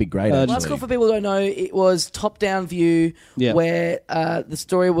 Yeah, that'd be great, Blast actually. Core, for people who don't know, it was top-down view where the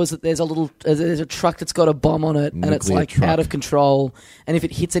story was that there's a truck that's got a bomb on it and it's Nuclear like truck. out of control, and if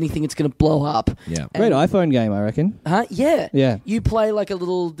it hits anything, it's going to blow up. Yeah. Great iPhone game, I reckon. Huh? Yeah. Yeah. You play like a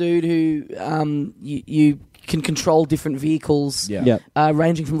little dude who you can control different vehicles. Yeah. Yep.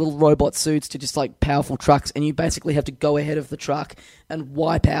 Ranging from little robot suits to just like powerful trucks, and you basically have to go ahead of the truck and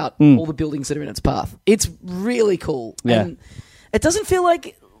wipe out all the buildings that are in its path. It's really cool. Yeah. And it doesn't feel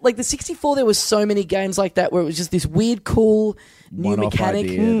like the 64, there was so many games like that where it was just this weird, cool, new One-off mechanic,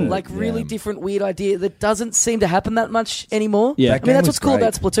 idea that- really yeah. different, weird idea that doesn't seem to happen that much anymore. Yeah. I That mean, that's game what's was cool great.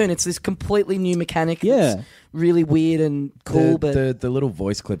 about Splatoon. It's this completely new mechanic. Yeah. That's really weird and cool, the little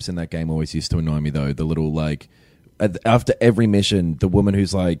voice clips in that game always used to annoy me, though. The little, like, after every mission, the woman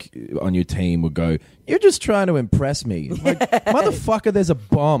who's, like, on your team would go, "You're just trying to impress me." Like, motherfucker, there's a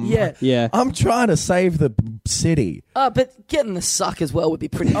bomb. Yeah. Yeah. I'm trying to save the city. but getting the suck as well would be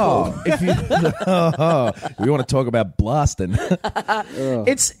pretty cool. Oh, if you want to talk about blasting.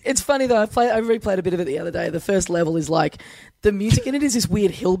 It's funny though. I replayed a bit of it the other day. The first level is like the music in it is this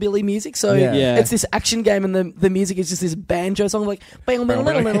weird hillbilly music. So Yeah. Yeah. it's this action game, and the music is just this banjo song like. Now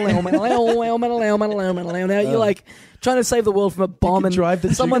you're like trying to save the world from a bomb, and drive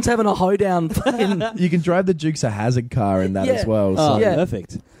the someone's having a hoedown. Fucking You can drive the Dukes of Hazzard car in that Yeah. as well. Oh, So. Yeah.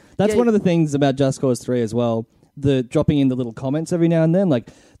 perfect. That's Yeah. one of the things about Just Cause 3 as well. The dropping in the little comments every now and then, like,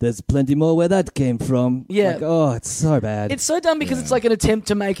 there's plenty more where that came from. Yeah. Like, oh, it's so bad. It's so dumb because it's like an attempt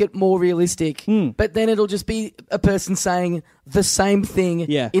to make it more realistic, but then it'll just be a person saying the same thing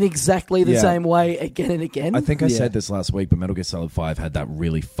in exactly the Yeah. same way again and again. I think I Yeah. said this last week, but Metal Gear Solid 5 had that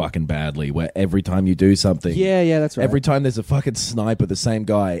really fucking badly, where every time you do something, yeah, that's right. every time there's a fucking sniper, the same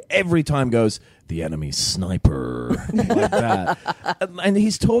guy, every time goes, "The enemy sniper," like that. And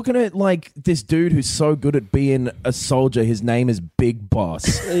he's talking to like this dude who's so good at being a soldier. His name is Big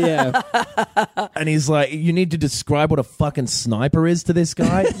Boss, Yeah. and he's like, "You need to describe what a fucking sniper is to this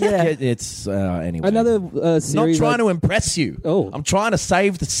guy." It's anyway. Another Not series. trying to impress you. Oh. I'm trying to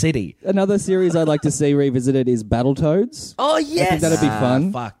save the city. Another series I'd like to see revisited is Battletoads. oh yes, I think that'd be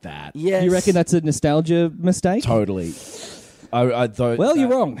fun. Fuck that. yes. You reckon that's a nostalgia mistake? Totally. I thought. Well, you're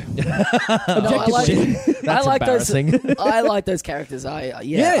wrong. No, I like, That's I like those. embarrassing. I like those characters.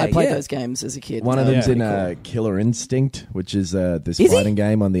 I played those games as a kid. One of So them's pretty in Killer Instinct, which is this Is he? fighting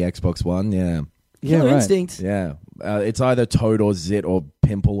game on the Xbox One. Yeah, Killer right. Instinct. yeah. It's either Toad or Zit or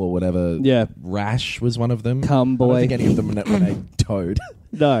Pimple or whatever. Yeah. Rash was one of them. Come, boy. I don't think any of them were named Toad.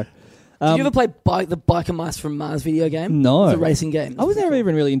 No. Did you ever play the Biker Mice from Mars video game? No. It's a racing game. I was never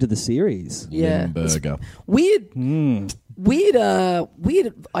even really into the series. Yeah. Limburger.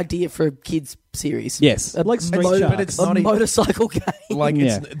 Weird idea for a kids series. Yes. A, Like Street mo- Sharks. But it's a not e- motorcycle game. Like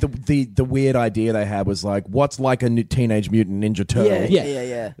Yeah. it's the weird idea they had was like, what's like a Teenage Mutant Ninja Turtle?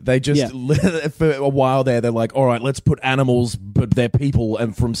 Yeah. They just for a while there, they're like, all right, let's put animals, but they're people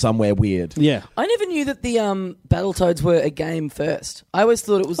and from somewhere weird. Yeah. I never knew that the Battletoads were a game first. I always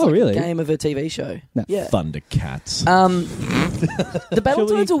thought it was like really? a game of a TV show. No. Yeah. Thundercats. The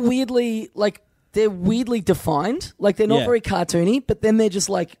Battletoads are weirdly they're weirdly defined. Like they're not Yeah. very cartoony, but then they're just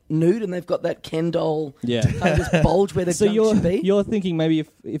like nude and they've got that Ken doll Yeah. kind of just bulge where the So junk should be. you're thinking maybe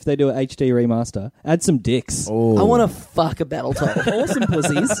if they do an HD remaster, add some dicks. Oh. I want to fuck a Battletoad. Or some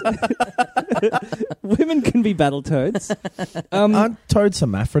pussies. Women can be Battletoads. Aren't toads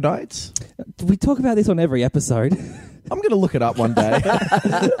hermaphrodites? We talk about this on every episode. I'm going to look it up one day.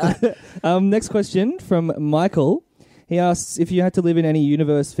 Next question from Michael. He asks, if you had to live in any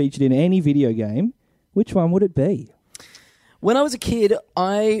universe featured in any video game, which one would it be? When I was a kid,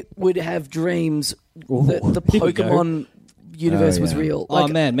 I would have dreams that the here we go. Pokemon universe Oh, was yeah. real. Oh,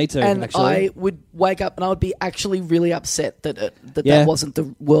 man, me too, And actually. I would wake up and I would be actually really upset that Yeah. that wasn't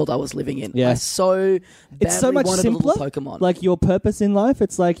the world I was living in. Yeah. I so badly It's so much wanted simpler. a little Pokemon. Like your purpose in life,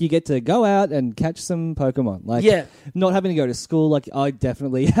 it's like you get to go out and catch some Pokemon. Like Yeah. not having to go to school. Like I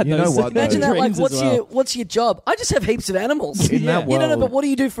definitely had You know those. what, though? Imagine that. Like, dreams as well. what's your job? I just have heaps of animals. In that You don't know, world- but what do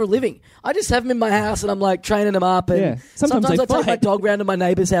you do for a living? I just have them in my house and I'm like training them up. And Yeah. Sometimes they I take my fight. dog round to my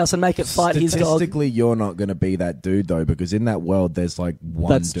neighbour's house and make it fight his dog. Statistically, you're not going to be that dude though, because in that world, there's like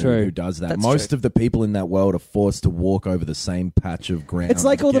one That's dude true. who does that. That's Most true. of the people in that world are forced to walk over the same patch of ground. It's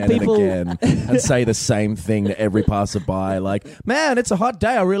like all the again people- and, again, and say the same thing to every passerby. Like, man, it's a hot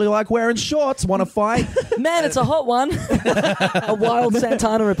day. I really like wearing shorts. Want to fight? Man, it's a hot one. A wild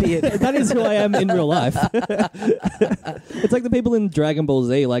Santana appeared. That is who I am in real life. It's like the people in Dragon Ball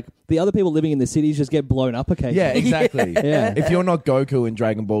Z. Like the other people living in the cities just get blown up occasionally. Yeah, exactly. Yeah. If you're not Goku in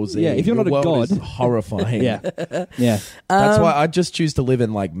Dragon Ball Z, Yeah, if you're your not a world god. is horrifying. Yeah. Yeah. That's why I just choose to live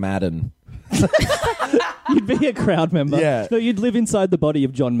in like Madden. You'd be a crowd member. Yeah. No, you'd live inside the body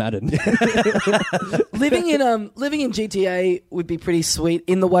of John Madden. living in GTA would be pretty sweet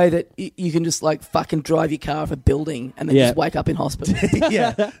in the way that you can just like fucking drive your car off a building and then Yeah. just wake up in hospital.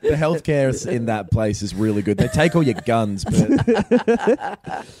 Yeah, the healthcare in that place is really good. They take all your guns, but you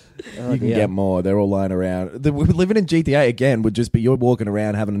can dear. get more. They're all lying around. Living in GTA again would just be you're walking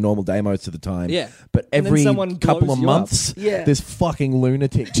around having a normal day most of the time. Yeah. but And then every someone couple blows of you up. months, Yeah. this fucking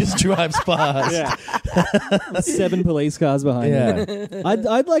lunatic just drives past. Yeah. 7 police cars behind Yeah. you.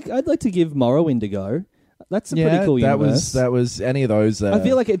 I'd like to give Morrowind a go. That's a pretty cool universe. that was any of those. I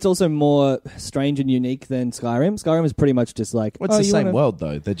feel like it's also more strange and unique than Skyrim. Skyrim is pretty much just like well, it's the you same wanna- world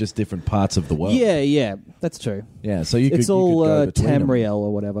though. They're just different parts of the world. Yeah, that's true. yeah. So you could It's you all could go between them. Tamriel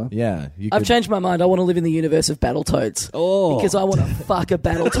or whatever. Yeah, you I've could- changed my mind. I want to live in the universe of Battletoads. Oh. Because I want to fuck a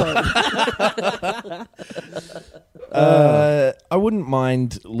Battletoad. I wouldn't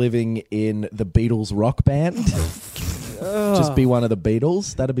mind living in the Beatles rock band. Just be one of the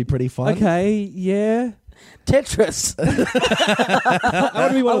Beatles. That'd be pretty fun. Okay, yeah. Tetris. I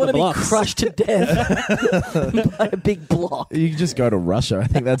want to be one I of want the to be blocks. crushed to death by a big block. You can just go to Russia. I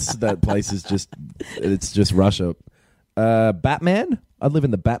think that place is just Russia. Batman. I'd live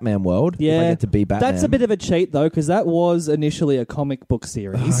in the Batman world. Yeah, if I get to be Batman. That's a bit of a cheat though, because that was initially a comic book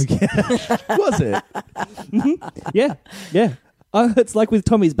series. Was it? Yeah. It's like with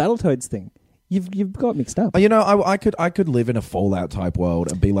Tommy's Battletoads thing. You've got mixed up. You know, I could live in a Fallout type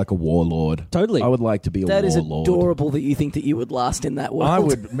world and be like a warlord. Totally. I would like to be a That is warlord. adorable that you think that you would last in that world. I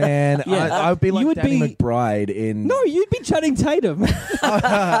would, man. Yeah. I would be like You would Danny be- McBride in. No, you'd be Channing Tatum.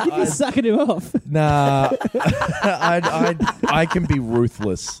 You'd be sucking him off. Nah. I can be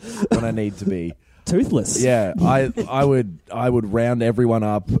ruthless when I need to be. Toothless. Yeah, I would round everyone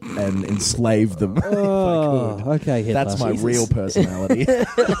up and enslave them. Oh, okay, Hitler. That's my Jesus. real personality.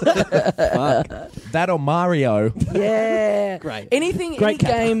 Fuck. That or Mario. Yeah. Great. Any Great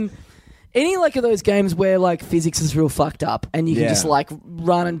Kappa. game, any like of those games where like physics is real fucked up and you can Yeah. just like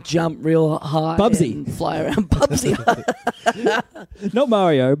run and jump real high Bubsy. and fly around. Bubsy. Not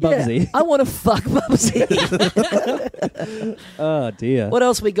Mario, Bubsy. Yeah, I want to fuck Bubsy. Oh dear. What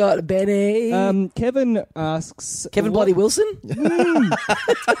else we got, Benny? Kevin asks Kevin what- Bloody Wilson?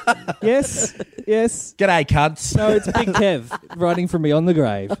 Yes. G'day, cunts. No, it's Big Kev writing from beyond the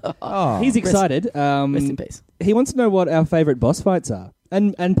grave. Oh, He's excited. Rest in peace. He wants to know what our favourite boss fights are,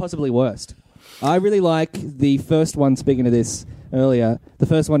 and possibly worst. I really like the first one. Speaking of this earlier, the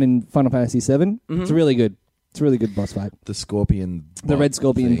first one in Final Fantasy VII. Mm-hmm. It's really good. It's a really good boss fight. the scorpion. The red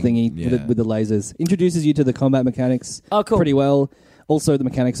scorpion thing. thingy Yeah. with the lasers introduces you to the combat mechanics. Oh, cool. Pretty well. Also, the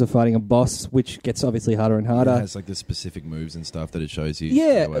mechanics of fighting a boss, which gets obviously harder and It harder. has like the specific moves and stuff that it shows you.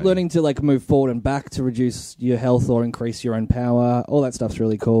 Yeah, straight away. learning to like move forward and back to reduce your health or increase your own power. All that stuff's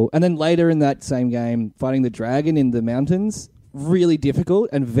really cool. And then later in that same game, fighting the dragon in the mountains, really difficult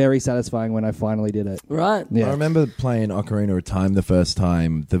and very satisfying when I finally did it. Right. Yeah. I remember playing Ocarina of Time the first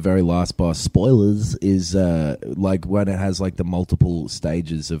time. The very last boss, spoilers, is like when it has like the multiple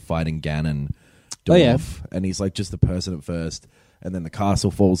stages of fighting Ganon Dwarf, Oh, yeah. and he's like just the person at first, and then the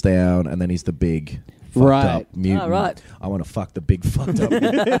castle falls down, and then he's the big fucked Right. up mutant. Oh, right. I want to fuck the big fucked up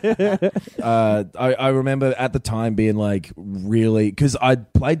mutant. I remember at the time being like really, because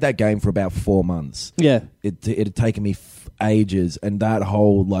I'd played that game for about 4 months. Yeah. It had taken me ages, and that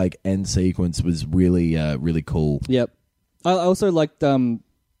whole like end sequence was really really cool. Yep. I also liked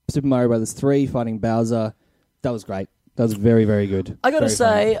Super Mario Brothers 3 fighting Bowser. That was great. That was very, very good. I gotta Very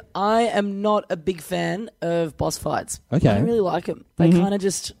say, fun. I am not a big fan of boss fights. Okay. I don't really like them. They kind of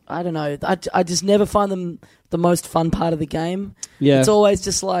just, I don't know. I just never find them the most fun part of the game. Yeah. It's always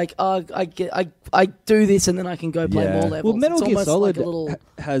just like, oh, I do this and then I can go play Yeah. more levels. Well, Metal It's Gear almost Solid like a little...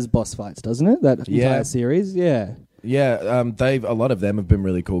 has boss fights, doesn't it? That entire series, yeah. Yeah, a lot of them have been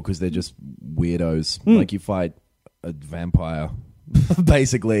really cool because they're just weirdos. Hmm. Like you fight a vampire,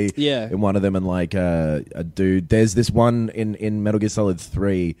 basically. Yeah. In one of them, and like a dude. There's this one in Metal Gear Solid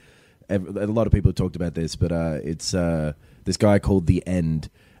 3. A lot of people have talked about this, but it's this guy called The End.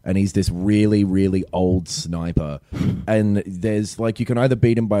 And he's this really, really old sniper. And there's like, you can either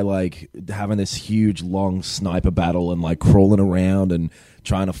beat him by like having this huge long sniper battle and like crawling around and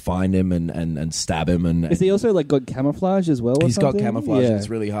trying to find him and stab him. And Is he also like got camouflage as well? Or he's got something? camouflage Yeah. and it's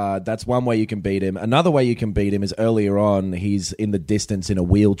really hard. That's one way you can beat him. Another way you can beat him is earlier on, he's in the distance in a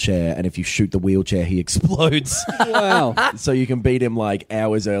wheelchair. And if you shoot the wheelchair, he explodes. Wow. So you can beat him like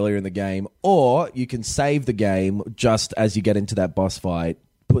hours earlier in the game. Or you can save the game just as you get into that boss fight.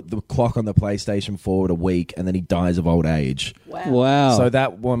 Put the clock on the PlayStation forward a week, and then he dies of old age. Wow. So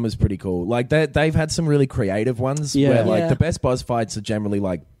that one was pretty cool. Like they've had some really creative ones Yeah. where like Yeah. the best boss fights are generally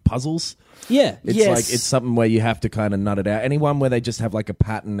like puzzles. yeah. It's Yes. like it's something where you have to kind of nut it out. Anyone where they just have like a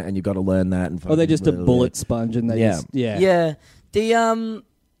pattern and you got to learn that. And Or they're just a bullet sponge and they Yeah. just... Yeah. Yeah. The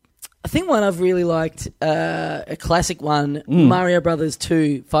I think one I've really liked, a classic one, Mario Brothers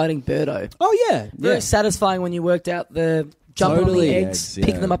 2, Fighting Birdo. Oh, yeah. Very Yeah. satisfying when you worked out the jumping on Totally. the eggs, Yeah.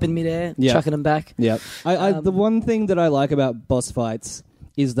 picking them up in midair, Yeah. chucking them back. Yeah. The one thing that I like about boss fights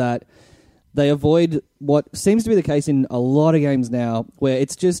is that they avoid what seems to be the case in a lot of games now, where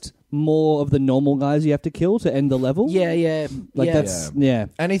it's just more of the normal guys you have to kill to end the level. Yeah, yeah. Like yeah. that's... Yeah.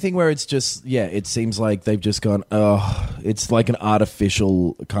 Anything where it's just it seems like they've just gone, it's like an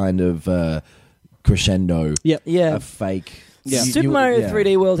artificial kind of crescendo. Yep. Yeah. A fake. Yeah. Super Mario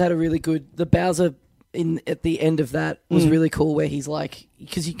 3D World had a really good. The Bowser at the end of that was really cool, where he's like,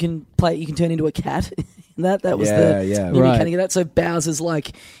 because you can turn into a cat. that was the Right. mechanic of that. So Bowser's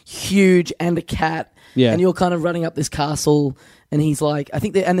like huge and a cat, Yeah. and you're kind of running up this castle, and he's like, I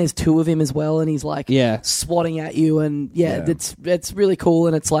think, and there's two of him as well, and he's like, Yeah. swatting at you, and Yeah. it's really cool,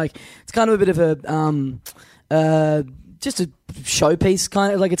 and it's like it's kind of a bit of a just a showpiece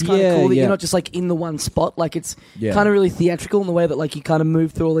kind of, like it's kind of cool that yeah. you're not just like in the one spot, like it's Yeah. kind of really theatrical in the way that like you kind of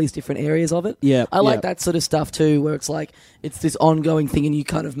move through all these different areas of it. Yeah, I like yeah. that sort of stuff too, where it's like it's this ongoing thing and you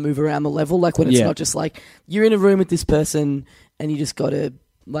kind of move around the level, like when it's Yeah. not just like you're in a room with this person and you just got to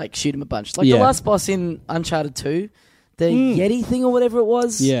like shoot him a bunch. Like Yeah. the last boss in Uncharted 2, the Yeti thing or whatever it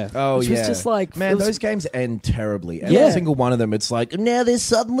was. Yeah. Oh, which yeah. was just like, man, it was- those games end terribly. Every Yeah. single one of them, it's like, now there's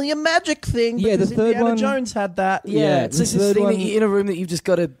suddenly a magic thing. Yeah, the because third Indiana one- Jones had that. Yeah, Yeah, it's the just this third thing one- that you're in a room that you've just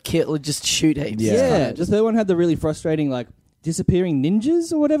got to kill or just shoot heaps. Yeah. It's Yeah, kind of the third one had the really frustrating, like, disappearing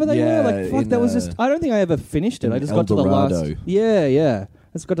ninjas or whatever they Yeah, were. Like, fuck, in, that was just... I don't think I ever finished it. in I just got to the last... Eldorado. Yeah. I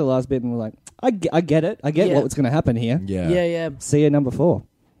just got to the last bit and was like, I get it. I get Yeah. what's going to happen here. Yeah. yeah. See you number 4.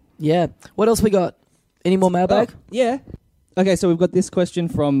 Yeah. What else we got? Any more mailbag? Yeah. Okay, so we've got this question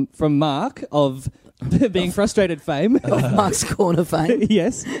from Mark of Being Frustrated fame. Of Mark's Corner fame.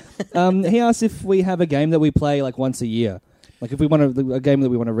 Yes. He asks if we have a game that we play like once a year. Like if we want a game that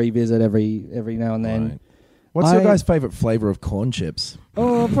we want to revisit every now and then. Right. What's your guys' favorite flavor of corn chips?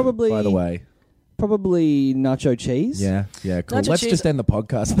 Oh, probably. By the way. Probably nacho cheese. Yeah, cool. Nacho Let's cheese- just end the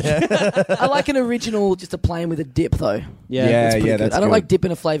podcast there. I like an original, just a plain with a dip though. Yeah. Yeah, Pretty good. that's I don't good. like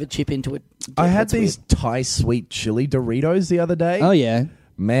dipping a flavored chip into it. I had these Thai sweet chili Doritos the other day. Oh yeah.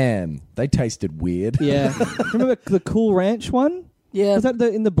 Man, they tasted weird. Yeah. Remember the Cool Ranch one? Yeah. Was that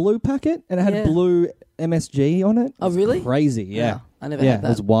in the blue packet? And it had Yeah. blue MSG on it? Oh, really? Crazy, yeah. I never Yeah, had that. it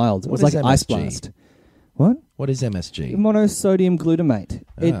was wild. It What was is like Ice MSG? Blast. What? What is MSG? Monosodium glutamate.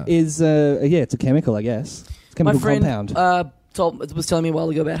 Ah. It is, it's a chemical, I guess. It's a My chemical friend compound. was telling me a while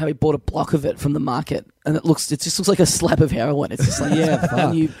ago about how he bought a block of it from the market, and it just looks like a slab of heroin. It's just like Yeah, fuck.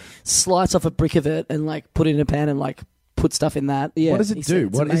 and you slice off a brick of it and like put it in a pan and like put stuff in that. Yeah. What does He it said do?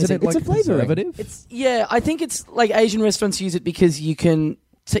 it's What isn't it amazing. like It's a flavouring. preservative? I think it's like Asian restaurants use it because you can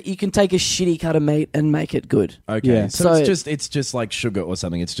take a shitty cut of meat and make it good. Okay, Yeah. so, So- it's just like sugar or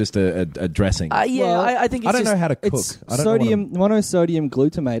something. It's just a dressing. Well, I think it's I don't just, know how to cook. It's I don't know what monosodium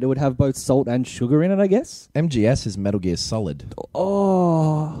glutamate. It would have both salt and sugar in it, I guess. MGS is Metal Gear Solid.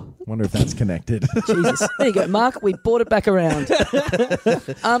 Oh, Wonder if that's connected. Jesus. There you go, Mark. We brought it back around.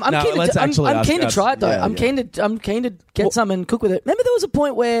 I'm keen to try it though. I'm keen to get some and cook with it. Remember, there was a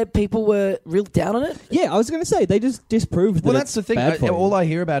point where people were real down on it. Yeah, I was going to say they just disproved. Well, that that's the thing. Bad for you. All I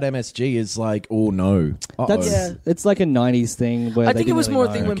hear about MSG is like, oh no. It's like a '90s thing where I think it was more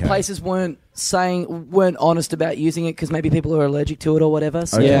a thing when Okay. places weren't honest about using it because maybe people are allergic to it or whatever.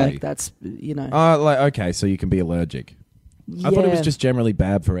 So Okay. like that's Okay, so you can be allergic. I thought it was just generally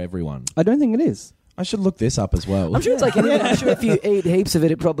bad for everyone. I don't think it is. I should look this up as well. I'm sure it's like anything. I'm sure if you eat heaps of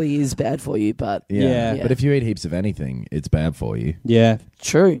it, it probably is bad for you. But Yeah. Yeah. But if you eat heaps of anything, it's bad for you. Yeah.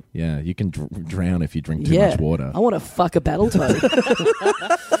 true. Yeah, you can drown if you drink too Yeah, much water. I want to fuck a Battletoad.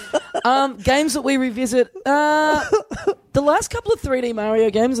 Games that we revisit. The last couple of 3D Mario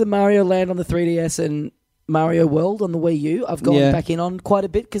games, the Mario Land on the 3DS and Mario World on the Wii U, I've gone back in on quite a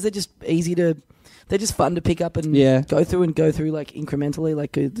bit because they're just easy to. They're just fun to pick up and go through like incrementally,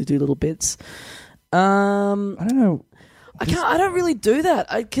 like to do little bits. I don't know. I don't really do that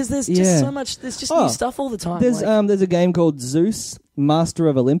because there's just so much. There's just new stuff all the time. There's a game called Zeus, Master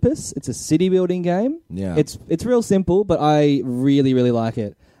of Olympus. It's a city building game. Yeah. It's real simple, but I really, really like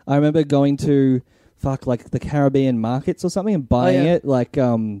it. I remember going to like the Caribbean markets or something and buying it like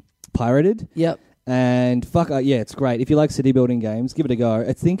pirated. Yep. And it's great. If you like city building games, give it a go.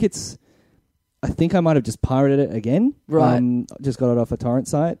 I think I might have just pirated it again. Right. Just got it off a torrent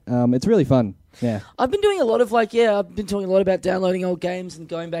site. It's really fun. Yeah. I've been doing a lot of I've been talking a lot about downloading old games and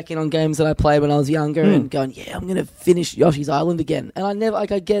going back in on games that I played when I was younger and going, I'm going to finish Yoshi's Island again. And I never, I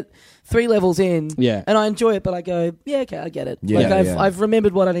get 3 levels in and I enjoy it, but I go, okay, I get it. Yeah, I've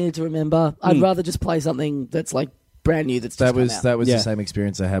remembered what I needed to remember. I'd rather just play something that's like brand new that's just come out. That was the same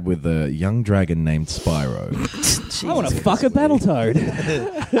experience I had with a young dragon named Spyro. I want to fuck a Battletoad.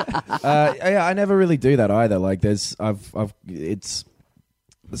 I never really do that either. Like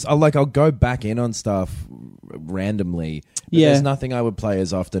I'll go back in on stuff randomly. There's nothing I would play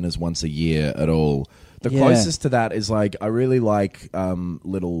as often as once a year at all. The closest to that is like I really like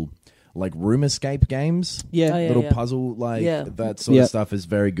little like room escape games. Little puzzle that sort of stuff is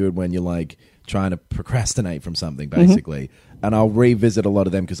very good when you're like trying to procrastinate from something basically. And I'll revisit a lot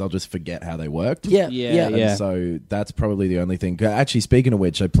of them because I'll just forget how they worked. And so that's probably the only thing. Actually, speaking of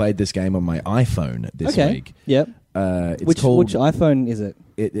which, I played this game on my iPhone this week. Yep. Which iPhone is it?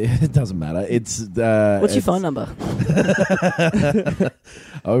 It doesn't matter. It's What's your phone number?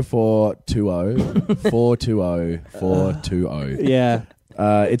 0420 420 420. Yeah.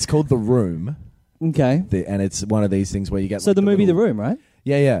 It's called The Room. Okay. And it's one of these things where you get so the movie The Room, right?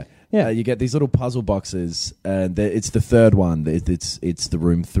 Yeah. You get these little puzzle boxes, and it's the third one. It's The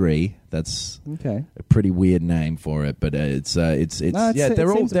Room 3. That's a pretty weird name for it, but they're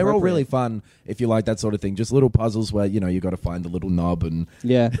all really fun if you like that sort of thing. Just little puzzles where you got to find the little knob and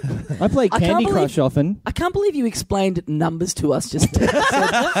I play Candy Crush often. I can't believe you explained numbers to us. Just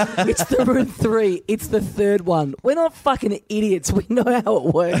it's The Room 3. It's the third one. We're not fucking idiots. We know how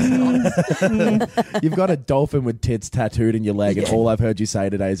it works. You've got a dolphin with tits tattooed in your leg, and all I've heard you say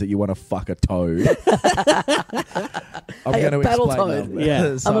today is that you want to fuck a toad. I'm going to explain Battletoad.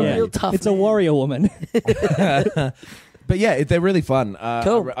 that. I'm a real tough It's a man. warrior woman. But yeah, they're really fun.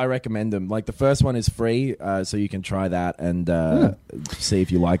 Cool. I recommend them. Like the first one is free, so you can try that and see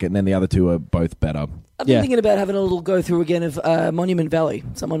if you like it. And then the other two are both better. I've been thinking about having a little go through again of Monument Valley.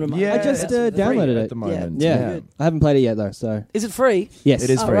 Someone remind me. I just downloaded it at the moment. Yeah. I haven't played it yet though. So Is it free? yes, It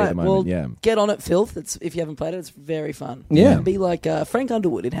is free right. at the moment. Well, get on it, Filth. If you haven't played it, it's very fun. Yeah. Be like Frank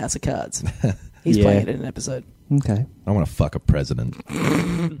Underwood in House of Cards. He's Yeah. playing it in an episode. Okay. I want to fuck a president.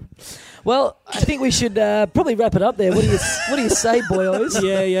 Well, I think we should probably wrap it up there. What do you say, boyos?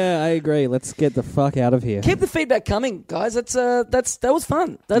 Yeah, I agree. Let's get the fuck out of here. Keep the feedback coming, guys. That was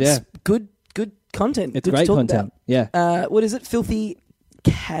fun. That's good content. It's good great to talk content. Yeah. About. What is it? Filthy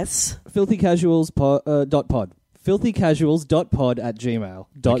Cass. Filthycasuals.pod.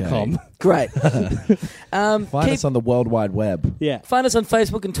 filthycasuals.pod@gmail.com. Okay. Great. Find us on the World Wide Web. Yeah. Find us on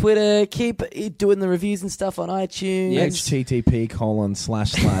Facebook and Twitter. Keep doing the reviews and stuff on iTunes.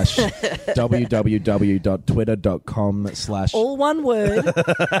 http://www.twitter.com/ All one word,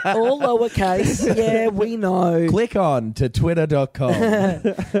 all lowercase. Yeah, we know. Click on to twitter.com.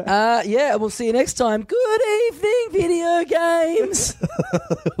 We'll see you next time. Good evening, video games.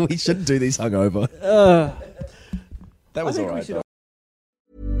 We shouldn't do these hungover. That was all right.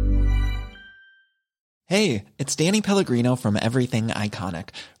 Hey, it's Danny Pellegrino from Everything Iconic.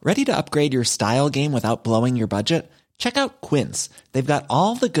 Ready to upgrade your style game without blowing your budget? Check out Quince. They've got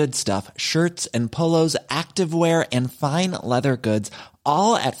all the good stuff, shirts and polos, activewear, and fine leather goods,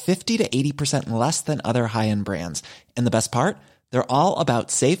 all at 50 to 80% less than other high-end brands. And the best part? They're all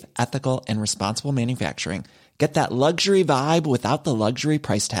about safe, ethical, and responsible manufacturing. Get that luxury vibe without the luxury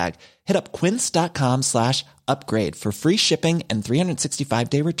price tag. Hit up quince.com/upgrade for free shipping and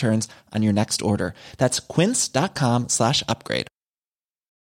 365-day returns on your next order. That's quince.com/upgrade.